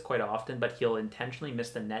this quite often, but he'll intentionally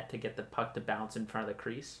miss the net to get the puck to bounce in front of the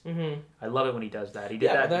crease. Mm-hmm. I love it when he does that. He did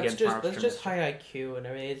Yeah, that well, against Markstrom. that's just high IQ, and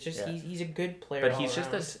I mean, it's just Yeah. he's a good player. But all he's just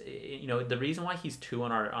around. this, the reason why he's 2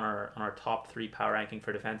 on our top 3 power ranking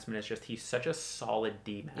for defensemen is just he's such a solid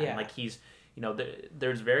D man. Yeah. Like he's,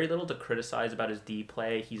 there's very little to criticize about his D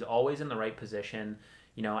play. He's always in the right position.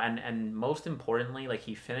 And most importantly, like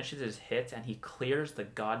he finishes his hits and he clears the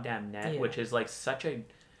goddamn net, which is like such a,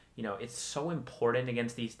 it's so important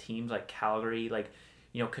against these teams like Calgary. Like,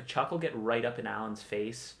 Kachuk will get right up in Allen's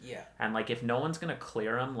face. Yeah. And like if no one's gonna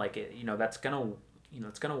clear him, like that's gonna,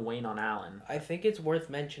 it's gonna wane on Allen. I think it's worth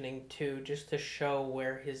mentioning too, just to show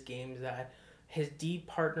where his game's at. His D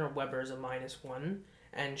partner Weber is a -1,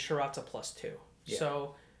 and Sherratt's a +2. Yeah.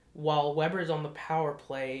 So while Weber's on the power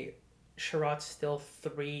play, Sherratt's still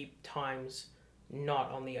 3 times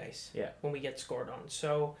not on the ice when we get scored on.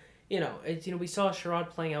 So, it's we saw Sherratt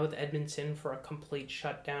playing out with Edmondson for a complete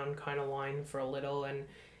shutdown kind of line for a little, and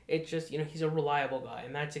it's just, he's a reliable guy,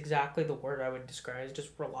 and that's exactly the word I would describe as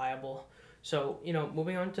just reliable. So,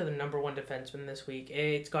 moving on to the number 1 defenseman this week,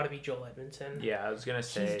 it's got to be Joel Edmondson. Yeah, I was going to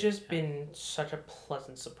say. He's just been such a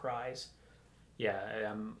pleasant surprise.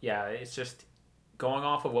 Yeah, it's just going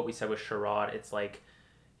off of what we said with Sherratt, it's like,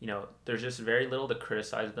 there's just very little to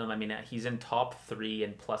criticize them. I mean, he's in top 3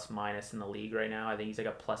 in plus minus in the league right now. I think he's like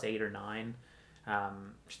a +8 or 9.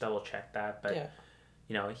 Just double check that. But,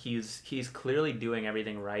 he's clearly doing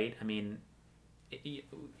everything right. I mean,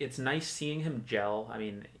 it's nice seeing him gel. I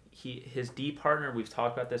mean, his D partner, we've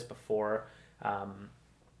talked about this before. Him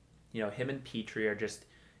and Petrie are just,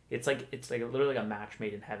 it's like literally a match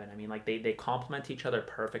made in heaven. I mean, like they complement each other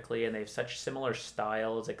perfectly, and they have such similar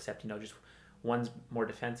styles, except just one's more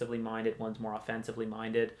defensively minded, one's more offensively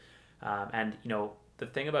minded. And the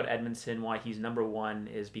thing about Edmondson, why he's number 1,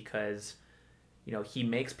 is because he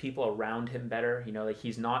makes people around him better. Like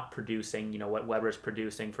he's not producing what Weber's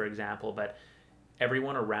producing, for example, but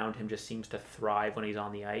everyone around him just seems to thrive when he's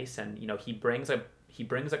on the ice, and he brings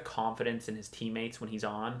a confidence in his teammates when he's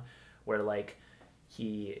on, where like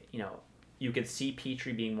you could see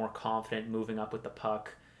Petrie being more confident moving up with the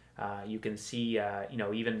puck. You can see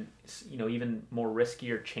even more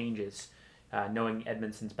riskier changes, knowing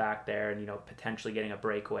Edmondson's back there and potentially getting a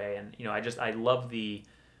breakaway, and I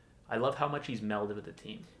love how much he's melded with the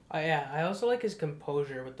team. I also like his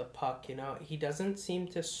composure with the puck. He doesn't seem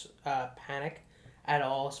to panic at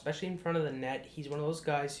all, especially in front of the net. He's one of those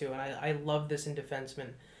guys who, and I love this in defensemen,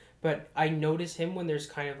 but I notice him when there's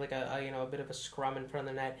kind of like a bit of a scrum in front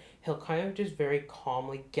of the net. He'll kind of just very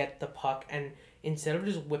calmly get the puck, and instead of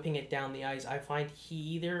just whipping it down the ice, I find he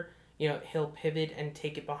either he'll pivot and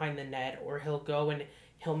take it behind the net, or he'll go and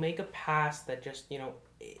he'll make a pass that just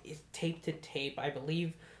is tape to tape. I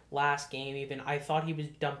believe last game even I thought he was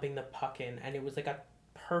dumping the puck in, and it was like a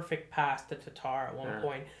perfect pass to Tatar at one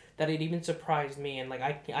point that it even surprised me, and like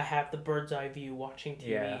I have the bird's eye view watching TV.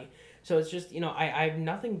 Yeah. So it's just, I have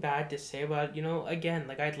nothing bad to say about it. Again,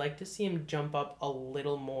 like I'd like to see him jump up a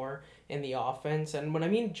little more in the offense. And when I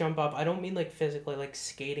mean jump up, I don't mean like physically like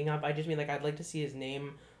skating up. I just mean like I'd like to see his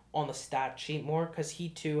name on the stat sheet more, because he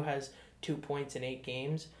too has 2 points in 8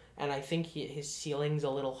 games. And I think his ceiling's a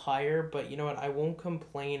little higher, but you know what? I won't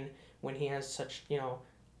complain when he has such,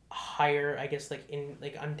 higher, I guess, like in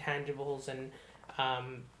like intangibles and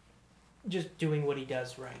just doing what he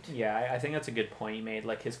does right. Yeah, I think that's a good point you made.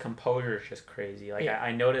 Like his composure is just crazy. Like Yeah.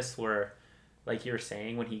 I noticed where, like you were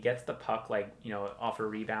saying, when he gets the puck, like off a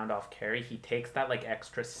rebound, off carry, he takes that like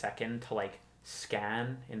extra second to like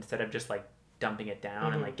scan instead of just like dumping it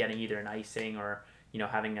down and like getting either an icing or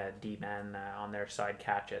having a D-man on their side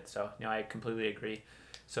catch it. So I completely agree.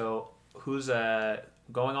 So who's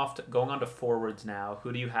going on to forwards now?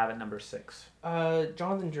 Who do you have at number 6?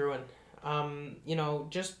 Jonathan Drouin.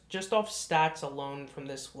 Just off stats alone from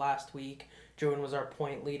this last week, Drouin was our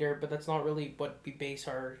point leader, but that's not really what we base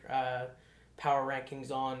our power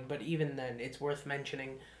rankings on. But even then, it's worth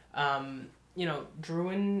mentioning.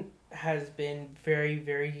 Drouin has been very,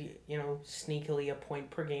 very, sneakily a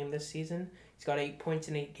point per game this season. He's got 8 points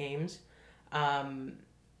in 8 games.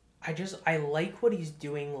 I like what he's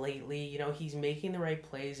doing lately. He's making the right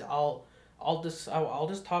plays. I'll just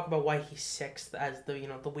talk about why he's 6th as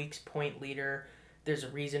the week's point leader. There's a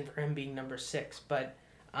reason for him being number 6, but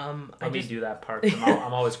Let me do that part.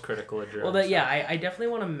 I'm always critical of Drouin. Well, I definitely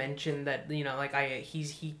want to mention that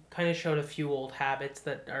he kind of showed a few old habits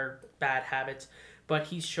that are bad habits, but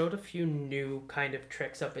he's showed a few new kind of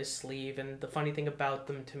tricks up his sleeve. And the funny thing about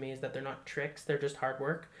them to me is that they're not tricks; they're just hard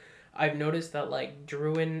work. I've noticed that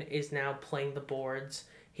Drouin is now playing the boards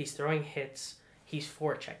He's throwing hits. He's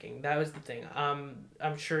forechecking. That was the thing.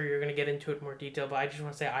 I'm sure you're gonna get into it in more detail, but I just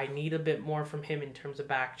want to say I need a bit more from him in terms of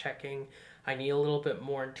back checking. I need a little bit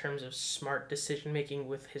more in terms of smart decision making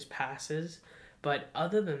with his passes. But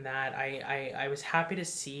other than that, I was happy to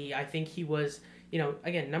see. I think he was,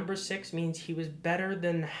 again, number 6 means he was better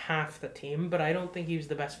than half the team, but I don't think he was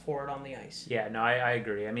the best forward on the ice. Yeah, no, I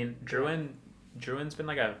agree. I mean, Drouin's been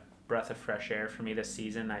like a breath of fresh air for me this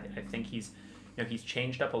season. I think he's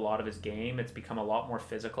changed up a lot of his game. It's become a lot more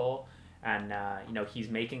physical, and he's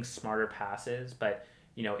making smarter passes. But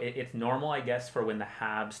it's normal, I guess, for when the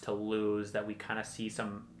Habs to lose that we kind of see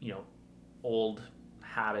some old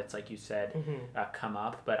habits, like you said, come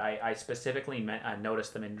up. But I specifically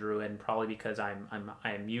noticed them in Drouin, probably because I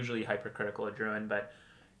am usually hypercritical of Drouin, but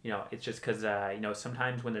it's just because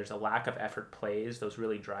sometimes when there's a lack of effort plays, those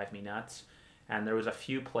really drive me nuts. And there was a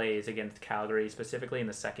few plays against Calgary, specifically in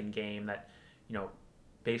the second game, that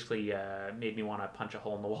basically made me want to punch a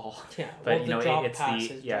hole in the wall. Yeah, but well, it's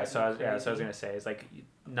the yeah. So I was gonna say, it's like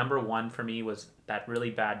number one for me was that really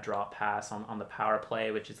bad drop pass on the power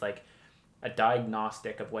play, which is like a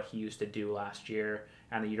diagnostic of what he used to do last year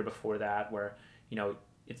and the year before that, where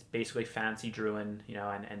it's basically fancy Drouin,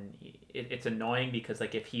 and it's annoying because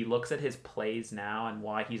like if he looks at his plays now and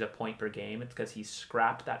why he's a point per game, it's because he's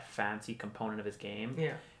scrapped that fancy component of his game,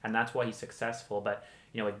 and that's why he's successful. But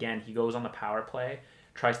again, he goes on the power play,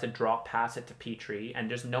 tries to drop pass it to Petrie, and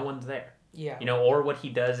just no one's there. Or what he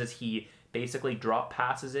does is he basically drop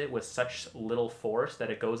passes it with such little force that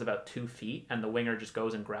it goes about 2 feet, and the winger just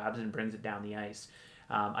goes and grabs it and brings it down the ice.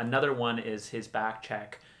 Another one is his back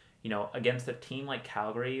check. Against a team like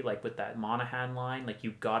Calgary, like with that Monahan line, like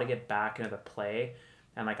you got to get back into the play.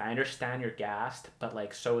 And like I understand you're gassed, but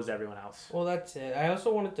like so is everyone else. Well, that's it. I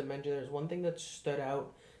also wanted to mention there's one thing that stood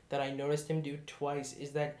out that I noticed him do twice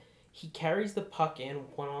is that he carries the puck in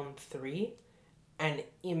 1-on-3 and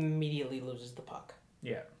immediately loses the puck.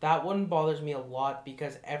 Yeah. That one bothers me a lot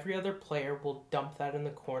because every other player will dump that in the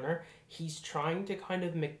corner. He's trying to kind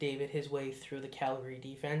of McDavid his way through the Calgary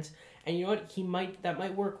defense. And you know what? That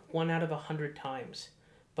might work 1 out of 100 times.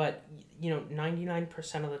 But,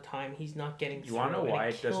 99% of the time he's not getting through. You want to know why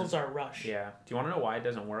it kills our rush. Yeah. Do you want to know why it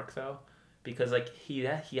doesn't work though? Because like he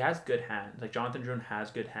has good hands. Like Jonathan Drouin has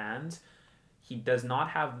good hands. He does not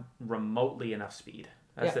have remotely enough speed.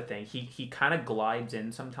 That's the thing. He kind of glides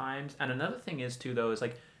in sometimes. And another thing is too though is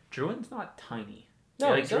like Drouin's not tiny.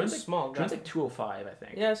 No, he's not small. Drouin's like 205, I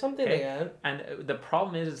think. Yeah, something like that. And the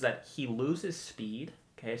problem is that he loses speed.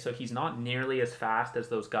 Okay, so he's not nearly as fast as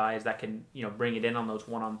those guys that can bring it in on those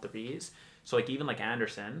 1-on-3s. So like even like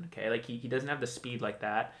Anderson, okay, like he doesn't have the speed like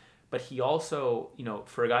that. But he also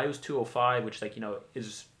for a guy who's 205, which like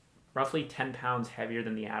is roughly 10 pounds heavier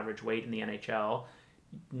than the average weight in the NHL,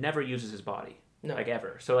 never uses his body. No. Like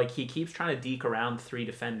ever. So like he keeps trying to deke around 3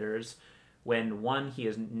 defenders when one, he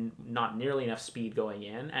has not nearly enough speed going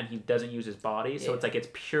in and he doesn't use his body. So it's like it's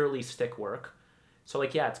purely stick work. So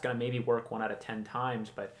like it's gonna maybe work 1 out of 10 times,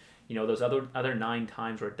 but those other 9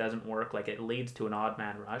 times where it doesn't work, like it leads to an odd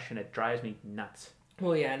man rush and it drives me nuts.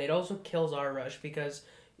 Well, yeah, and it also kills our rush because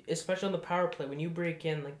especially on the power play when you break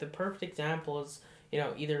in, like the perfect example is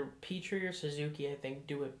either Petrie or Suzuki, I think,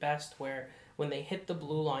 do it best where when they hit the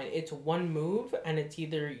blue line, it's one move and it's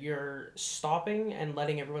either you're stopping and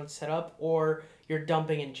letting everyone set up or you're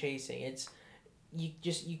dumping and chasing.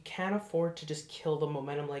 You can't afford to just kill the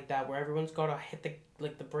momentum like that where everyone's got to hit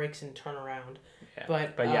the brakes and turn around. Yeah.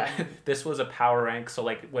 But this was a power rank, so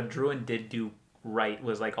like what Drouin did do right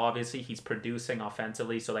was like obviously he's producing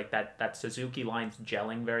offensively, so like that Suzuki line's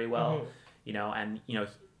gelling very well, and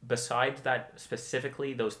besides that,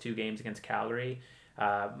 specifically those 2 games against Calgary,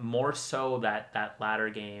 more so that latter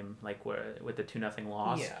game, like with the 2-0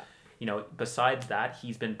 loss. Besides that,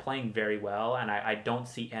 he's been playing very well, and I don't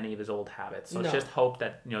see any of his old habits. So let's just hope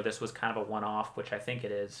that this was kind of a one-off, which I think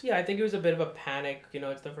it is. Yeah, I think it was a bit of a panic.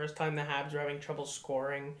 It's the first time the Habs are having trouble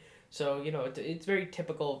scoring. So, it's very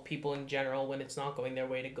typical of people in general when it's not going their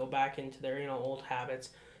way to go back into their, old habits.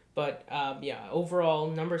 But, overall,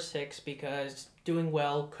 number 6 because doing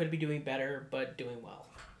well, could be doing better, but doing well.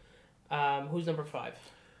 Who's number 5?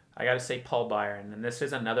 I got to say Paul Byron. And this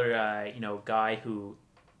is another, guy who,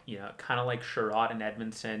 kind of like Sherratt and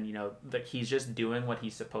Edmondson, that he's just doing what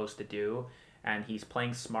he's supposed to do. And he's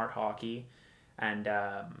playing smart hockey. And,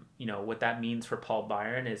 what that means for Paul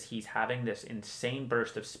Byron is he's having this insane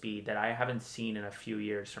burst of speed that I haven't seen in a few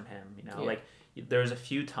years from him. Like there's a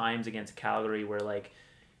few times against Calgary where like,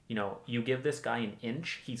 you give this guy an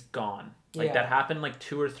inch, he's gone. Like that happened like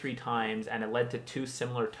 2 or 3 times and it led to 2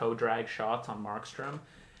 similar toe drag shots on Markstrom.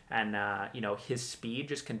 And, his speed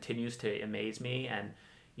just continues to amaze me. And,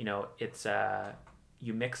 it's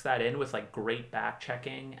you mix that in with like great back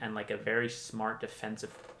checking and like a very smart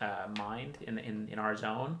defensive mind in our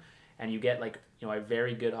zone, and you get like a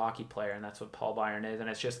very good hockey player, and that's what Paul Byron is. And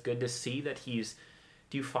it's just good to see that he's.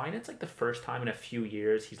 Do you find it's like the first time in a few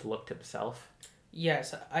years he's looked himself?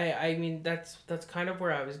 Yes, I mean that's kind of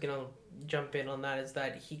where I was gonna jump in on that, is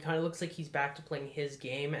that he kind of looks like he's back to playing his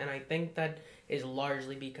game, and I think that is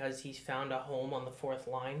largely because he's found a home on the fourth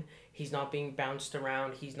line. He's not being bounced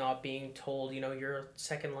around. He's not being told, you're a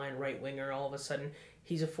second line right winger all of a sudden.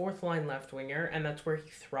 He's a fourth line left winger, and that's where he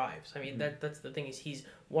thrives. I mean, that's the thing, is he's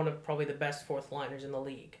one of probably the best fourth liners in the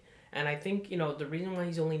league. And I think, the reason why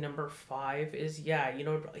he's only number 5 is,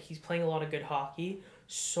 he's playing a lot of good hockey.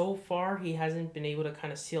 So far, he hasn't been able to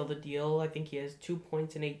kind of seal the deal. I think he has 2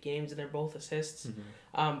 points in 8 games, and they're both assists.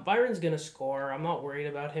 Byron's going to score. I'm not worried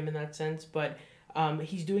about him in that sense, but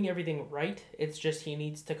he's doing everything right. It's just he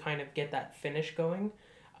needs to kind of get that finish going.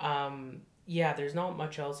 There's not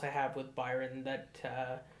much else I have with Byron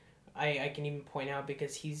that I can even point out,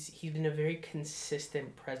 because he's been a very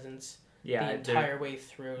consistent presence the entire way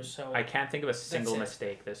through. So I can't think of a single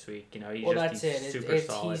mistake this week. He's super it's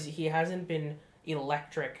solid. He hasn't been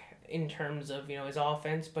electric in terms of his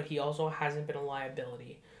offense, but he also hasn't been a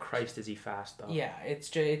liability. Christ, is he fast though? Yeah,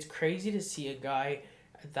 it's crazy to see a guy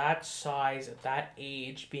that size, at that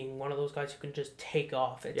age, being one of those guys who can just take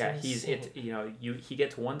off. He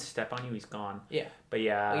gets one step on you, he's gone. Yeah, but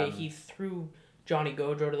he threw Johnny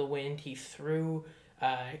Gaudreau to the wind. He threw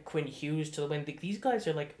Quinn Hughes to the wind. These guys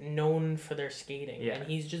are like known for their skating, and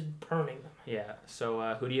he's just burning them. Yeah.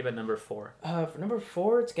 So who do you have at number 4? For number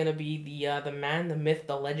 4, it's gonna be the man, the myth,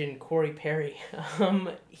 the legend, Corey Perry.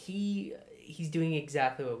 He's doing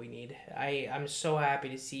exactly what we need. I'm so happy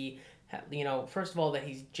to see, first of all, that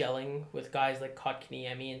he's gelling with guys like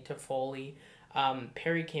Kotkaniemi and Toffoli.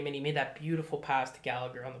 Perry came in, he made that beautiful pass to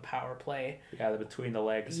Gallagher on the power play. Yeah, the between the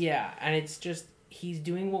legs. Yeah, and it's just, he's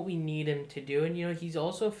doing what we need him to do. And, he's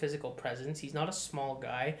also a physical presence. He's not a small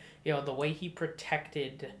guy. The way he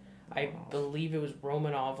protected, I believe it was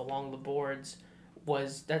Romanov along the boards,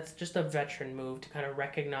 that's just a veteran move to kind of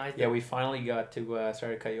recognize. Yeah, we finally got to,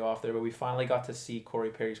 sorry to cut you off there, but we finally got to see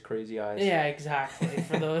Corey Perry's crazy eyes. Yeah, exactly.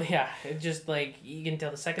 It's just like, you can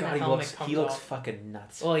tell the second the helmet comes off. He looks fucking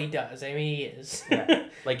nuts. Well, he does. I mean, he is. Yeah.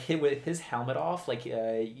 Like, with his helmet off, like,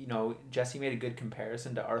 Jesse made a good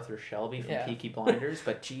comparison to Arthur Shelby from Peaky Blinders,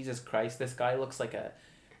 but Jesus Christ, this guy looks like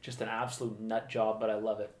just an absolute nut job, but I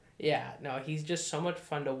love it. Yeah, no, he's just so much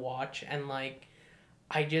fun to watch, and like,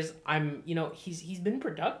 he's been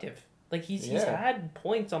productive. Like, he's had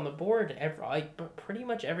points on the board pretty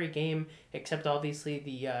much every game, except obviously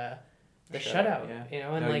the shutout.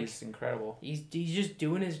 Yeah. He's incredible. He's just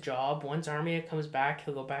doing his job. Once Armia comes back,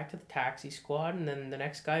 he'll go back to the taxi squad, and then the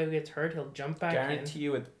next guy who gets hurt, he'll jump back in. Guarantee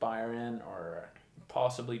you it's Byron or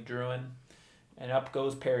possibly Druin, and up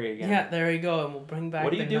goes Perry again. Yeah, there you go, and we'll bring back.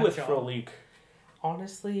 What do you do with Frolik?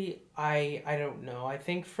 Honestly, I don't know. I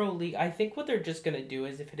think what they're just gonna do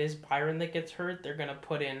is, if it is Byron that gets hurt, they're gonna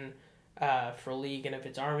put in Frolik, and if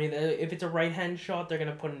it's Army, if it's a right hand shot, they're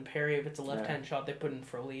gonna put in Perry. If it's a left hand shot, they put in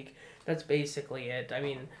Frolik. That's basically it. I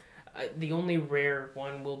mean, the only rare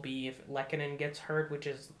one will be if Lehkonen gets hurt, which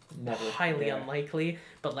is highly unlikely.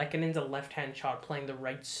 But Lekkonen's a left hand shot playing the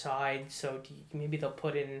right side, so maybe they'll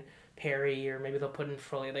put in Perry, or maybe they'll put in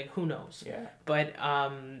Frolik. Like, who knows? Yeah. But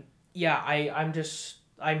I'm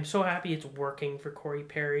so happy it's working for Corey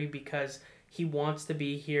Perry, because he wants to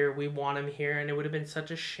be here. We want him here, and it would have been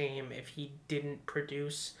such a shame if he didn't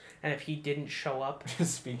produce and if he didn't show up.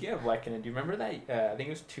 Speaking of Lehkonen, do you remember that? I think it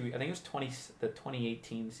was the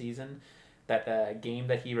 2018 season, that game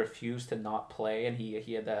that he refused to not play, and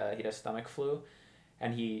he had a stomach flu.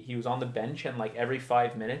 And he was on the bench, and like every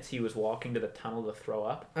 5 minutes he was walking to the tunnel to throw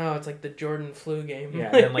up. Oh, it's like the Jordan flu game. Yeah,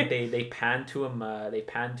 and then like they panned to him on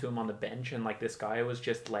the bench, and like this guy was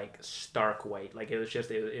just like stark white. Like it was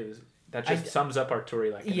that just sums up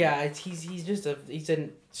Artturi Lehkonen. Yeah, he's a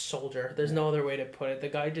soldier. There's no other way to put it. The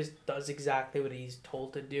guy just does exactly what he's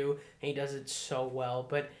told to do, and he does it so well.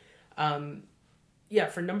 But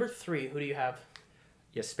for number 3, who do you have?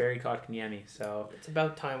 Jesperi Kotkaniemi. So it's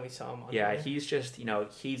about time we saw him on there. He's just,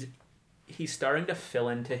 he's starting to fill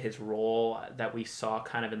into his role that we saw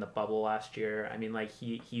kind of in the bubble last year. I mean, like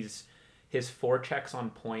he's his forechecks on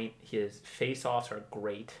point, his face-offs are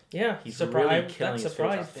great. Yeah, he's really killing his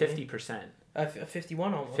face-offs. 50%.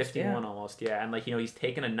 51 almost. 51 almost, yeah. And like, he's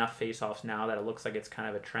taken enough face-offs now that it looks like it's kind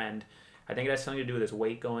of a trend. I think it has something to do with his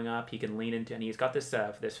weight going up. He can lean into, and he's got this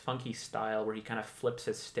funky style where he kind of flips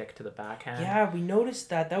his stick to the backhand. Yeah, we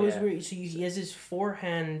noticed that. That was weird. So he has his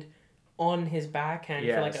forehand on his backhand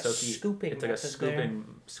for Yeah, like a so scooping it's like a method there.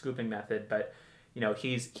 scooping method, but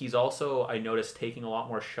he's also, I noticed, taking a lot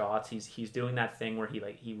more shots. He's doing that thing where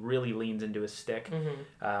he really leans into his stick,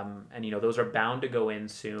 Hmm. and those are bound to go in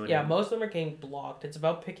soon. Yeah, And most of them are getting blocked. It's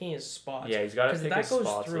about picking his spots. yeah, he's got to Because if pick his that goes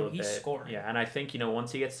spots a through, little he's bit. scoring. Yeah, and I think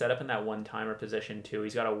once he gets set up in that one timer position too,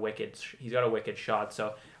 he's got a wicked shot.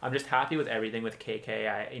 So I'm just happy with everything with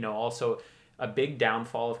KK. Also a big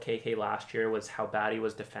downfall of KK last year was how bad he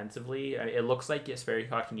was defensively. It looks like Jesperi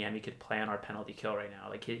Kotkaniemi could play on our penalty kill right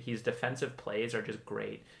now. Like his defensive plays are just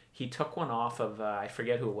great. He took one off of I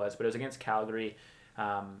forget who it was, but it was against Calgary.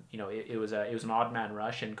 It was an odd man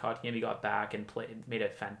rush, and Kotkaniemi got back and made a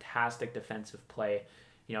fantastic defensive play.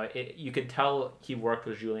 You could tell he worked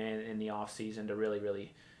with Julien in the off season to really,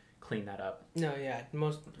 really clean that up. No, yeah,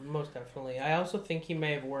 most definitely. I also think he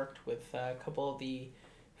may have worked with a couple of the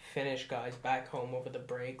Finnish guys back home over the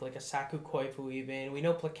break, like a Saku Koivu even. We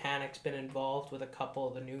know Plekanec's been involved with a couple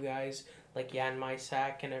of the new guys, like Jan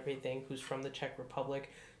Mysak and everything, who's from the Czech Republic.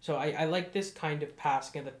 So I like this kind of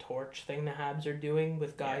passing of the torch thing the Habs are doing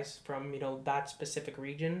with guys from, that specific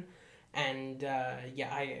region. And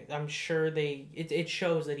I'm sure it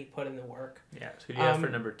shows that he put in the work. Yeah, so who do you have for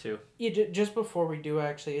number 2? Yeah, just before we do,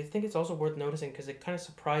 actually, I think it's also worth noticing because it kind of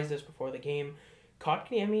surprised us before the game.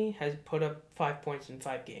 Kotkaniemi has put up 5 points in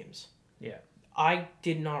 5 games. Yeah. I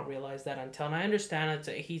did not realize that until, and I understand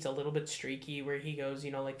he's a little bit streaky where he goes,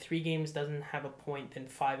 like 3 games doesn't have a point, then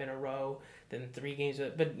 5 in a row, then 3 games.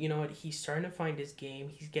 But you know what? He's starting to find his game.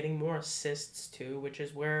 He's getting more assists too, which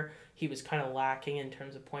is where he was kind of lacking in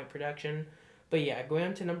terms of point production. But yeah, going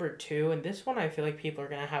on to number 2, and this one I feel like people are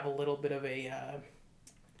going to have a little bit of a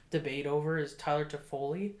debate over is Tyler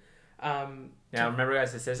Toffoli. Now remember,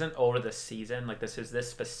 guys, this isn't over the season. Like, this is this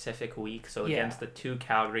specific week. So against the 2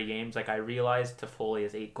 Calgary games, like, I realized Toffoli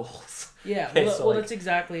has 8 goals. Yeah, Okay, well, that's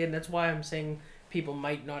exactly, and that's why I'm saying people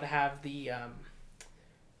might not have the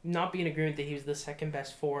not be in agreement that he was the second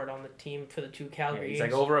best forward on the team for the 2 Calgary he's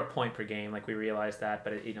games. like over a point per game. Like, we realized that,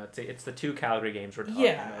 but it's the 2 Calgary games we're talking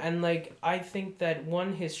about. And like I think that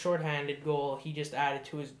his shorthanded goal he just added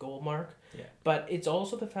to his goal mark. Yeah. But it's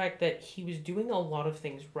also the fact that he was doing a lot of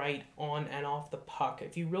things right on and off the puck.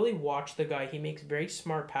 If you really watch the guy, he makes very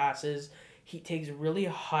smart passes. He takes really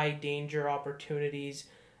high danger opportunities.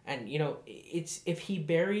 And, it's if he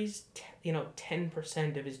buries,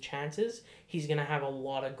 10% of his chances, he's going to have a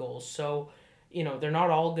lot of goals. So, they're not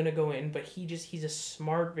all going to go in, but he's a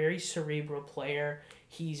smart, very cerebral player.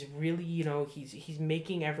 He's really, he's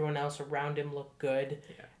making everyone else around him look good.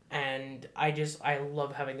 Yeah. And I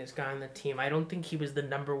love having this guy on the team. I don't think he was the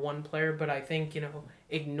number 1 player, but I think,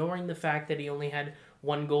 ignoring the fact that he only had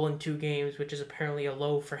 1 goal in 2 games, which is apparently a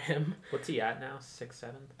low for him. What's he at now? 6,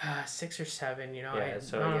 7? 6 or 7, I'm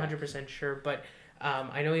not 100% sure, but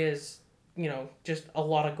I know he has, just a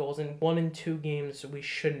lot of goals, and 1 and 2 games we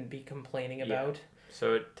shouldn't be complaining about. Yeah.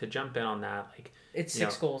 So to jump in on that, like, it's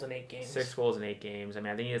 6 goals in 8 games. 6 goals in 8 games. I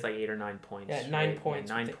mean, I think he has like 8 or 9 points. Yeah, 9 points.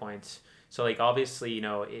 Yeah, 9 points. So, like, obviously,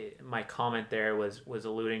 my comment there was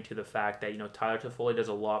alluding to the fact that, Tyler Toffoli does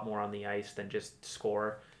a lot more on the ice than just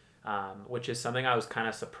score, which is something I was kind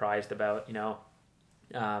of surprised about,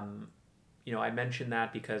 I mentioned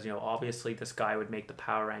that because, obviously this guy would make the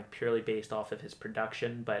power rank purely based off of his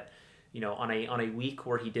production, but, on a week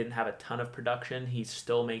where he didn't have a ton of production, he's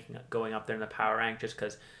still going up there in the power rank just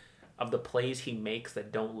because of the plays he makes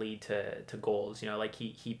that don't lead to goals. Like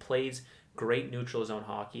he plays great neutral zone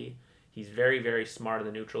hockey. He's very, very smart in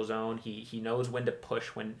the neutral zone. He knows when to push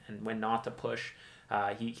when not to push.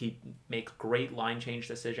 He makes great line change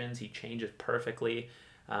decisions. He changes perfectly.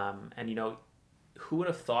 And who would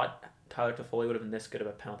have thought Tyler Toffoli would have been this good of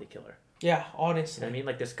a penalty killer? Yeah, honestly. I mean,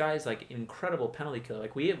 like, this guy's like an incredible penalty killer.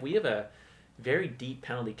 Like, we have a very deep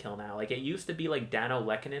penalty kill now. Like, it used to be like Dano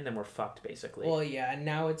Lehkonen, then we're fucked basically. Well, yeah, and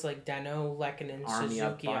now it's like Dano, Lehkonen,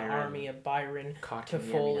 Suzuki, Armia, Byron,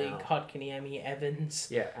 Toffoli, Kotkaniemi, Evans.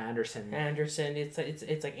 Yeah, Anderson.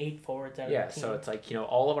 It's like 8 forwards out of the team. So it's like,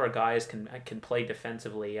 all of our guys can play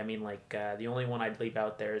defensively. I mean, like, the only one I'd leave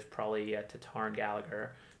out there is probably Tatar and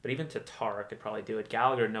Gallagher. But even Tatar could probably do it.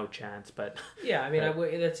 Gallagher, no chance. But yeah, I mean,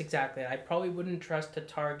 that's exactly it. I probably wouldn't trust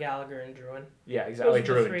Tatar, Gallagher, and Drouin. Yeah, exactly.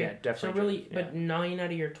 Drouin, yeah, definitely. So really, but 9 out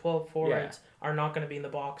of your 12 forwards are not going to be in the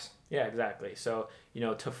box. Yeah, exactly. So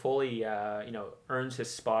Toffoli, earns his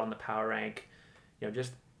spot on the power rank.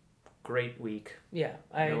 Just great week. Yeah,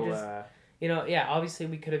 obviously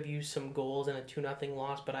we could have used some goals in a 2-0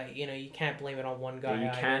 loss, but you can't blame it on one guy.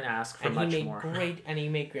 Yeah, you can't ask for much more. And he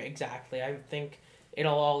made great. Exactly. I think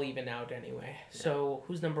it'll all even out anyway. Yeah. So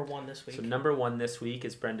who's number 1 this week? So number 1 this week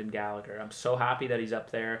is Brendan Gallagher. I'm so happy that he's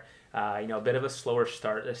up there. A bit of a slower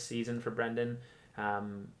start this season for Brendan,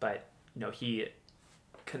 but he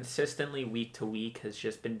consistently week to week has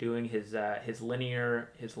just been doing his linear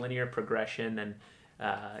progression, and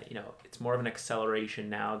it's more of an acceleration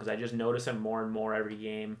now because I just notice him more and more every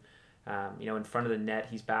game. In front of the net,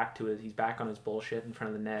 he's back on his bullshit in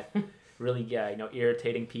front of the net. Really,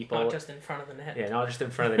 irritating people. Not just in front of the net. Yeah, not just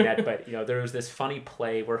in front of the net, but there was this funny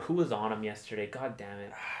play where who was on him yesterday? God damn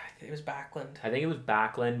it. It was Backlund. I think it was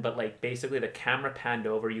Backlund, but basically the camera panned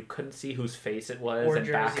over. You couldn't see whose face it was. Or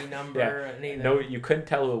jersey number. Yeah, no, you couldn't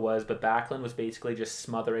tell who it was, but Backlund was basically just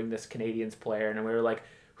smothering this Canadiens player, and we were like,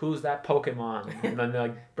 who's that Pokemon? And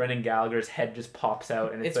then Brendan Gallagher's head just pops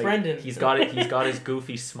out, and it's like Brendan. He's got his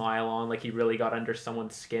goofy smile on, like he really got under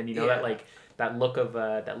someone's skin. That look of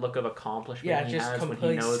accomplishment he has when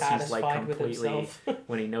he knows he's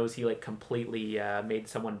when he knows he completely made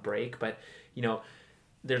someone break. But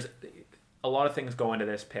there's a lot of things go into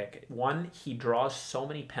this pick. One, he draws so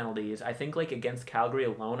many penalties. I think against Calgary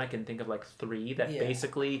alone, I can think of 3 that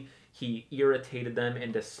basically he irritated them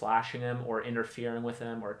into slashing him or interfering with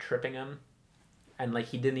him or tripping him, and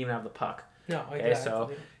he didn't even have the puck. No, okay,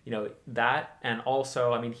 so that, and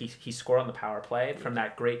also he scored on the power play from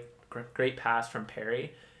that great pass from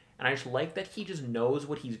Perry, and I just like that he just knows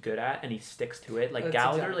what he's good at and he sticks to it.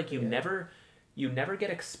 Gallagher, you never get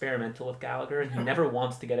experimental with Gallagher, and he never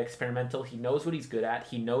wants to get experimental. He knows what he's good at.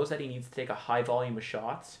 He knows that he needs to take a high volume of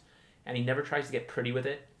shots, and he never tries to get pretty with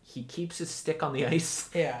it. He keeps his stick on the ice,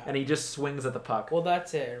 and he just swings at the puck. Well,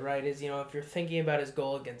 that's it, right? If you're thinking about his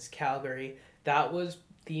goal against Calgary, that was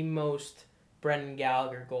the most Brendan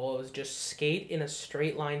Gallagher goal. It was just skate in a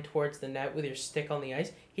straight line towards the net with your stick on the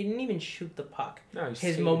ice. He didn't even shoot the puck. No,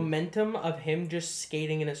 his momentum of him just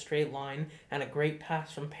skating in a straight line and a great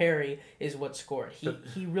pass from Perry is what scored.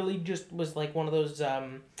 He really just was like one of those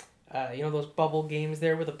those bubble games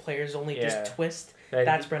there where the players only just twist.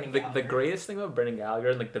 That's Brendan Gallagher. The greatest thing about Brendan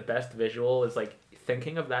Gallagher, and the best visual, is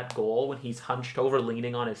thinking of that goal when he's hunched over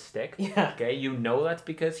leaning on his stick. Yeah. Okay, that's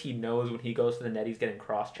because he knows when he goes to the net he's getting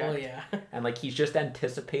cross-checked. Oh, yeah. And he's just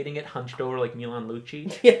anticipating it hunched over like Milan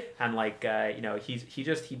Lucic. Yeah. And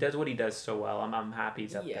he does what he does so well. I'm happy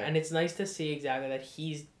he's up there. Yeah, and it's nice to see exactly that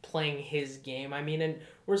he's playing his game. And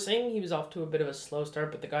we're saying he was off to a bit of a slow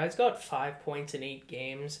start, but the guy's got 5 points in 8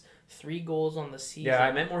 games. 3 goals on the season. Yeah,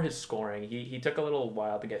 I meant more his scoring. He took a little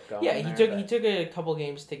while to get going. Yeah, he took a couple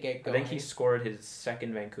games to get going. I think he scored his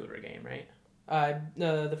second Vancouver game, right?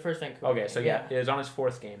 No, the first Vancouver. Okay, so yeah, it was on his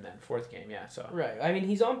fourth game. Yeah. So right.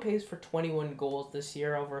 He's on pace for 21 goals this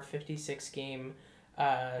year over a 56 game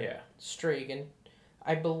streak, and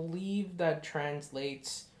I believe that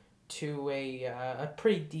translates to a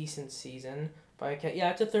pretty decent season. But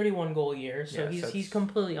it's a 31 goal year, so he's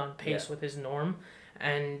completely on pace with his norm.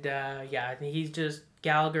 And he's just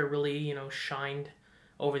Gallagher really shined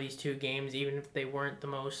over these 2 games, even if they weren't the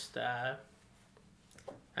most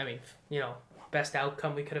best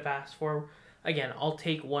outcome we could have asked for. Again, I'll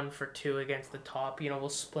take 1 for 2 against the top. We'll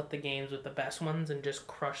split the games with the best ones and just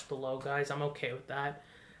crush the low guys. I'm okay with that.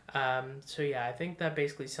 I think that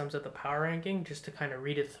basically sums up the power ranking. Just to kind of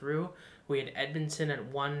read it through, we had Edmondson at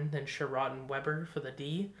 1, then Sherratt and Weber for the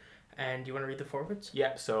D. And do you want to read the forwards?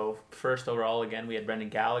 Yep. So first overall, again, we had Brendan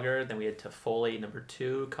Gallagher. Then we had Toffoli at number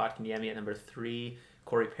 2, Kotkaniemi at number 3,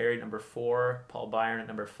 Corey Perry at number 4, Paul Byron at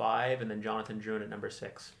number 5, and then Jonathan Drouin at number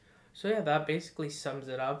 6. So that basically sums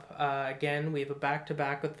it up. Again, we have a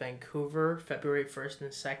back-to-back with Vancouver, February 1st and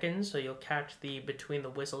 2nd. So you'll catch the Between the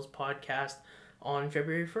Whistles podcast on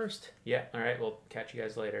February 1st. Yeah. All right. We'll catch you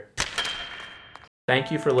guys later.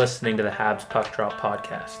 Thank you for listening to the Habs Puck Drop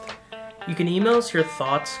podcast. You can email us your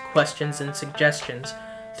thoughts, questions, and suggestions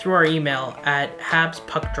through our email at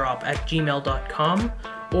habspuckdrop@gmail.com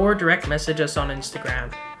or direct message us on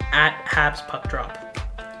Instagram at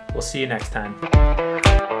habspuckdrop. We'll see you next time.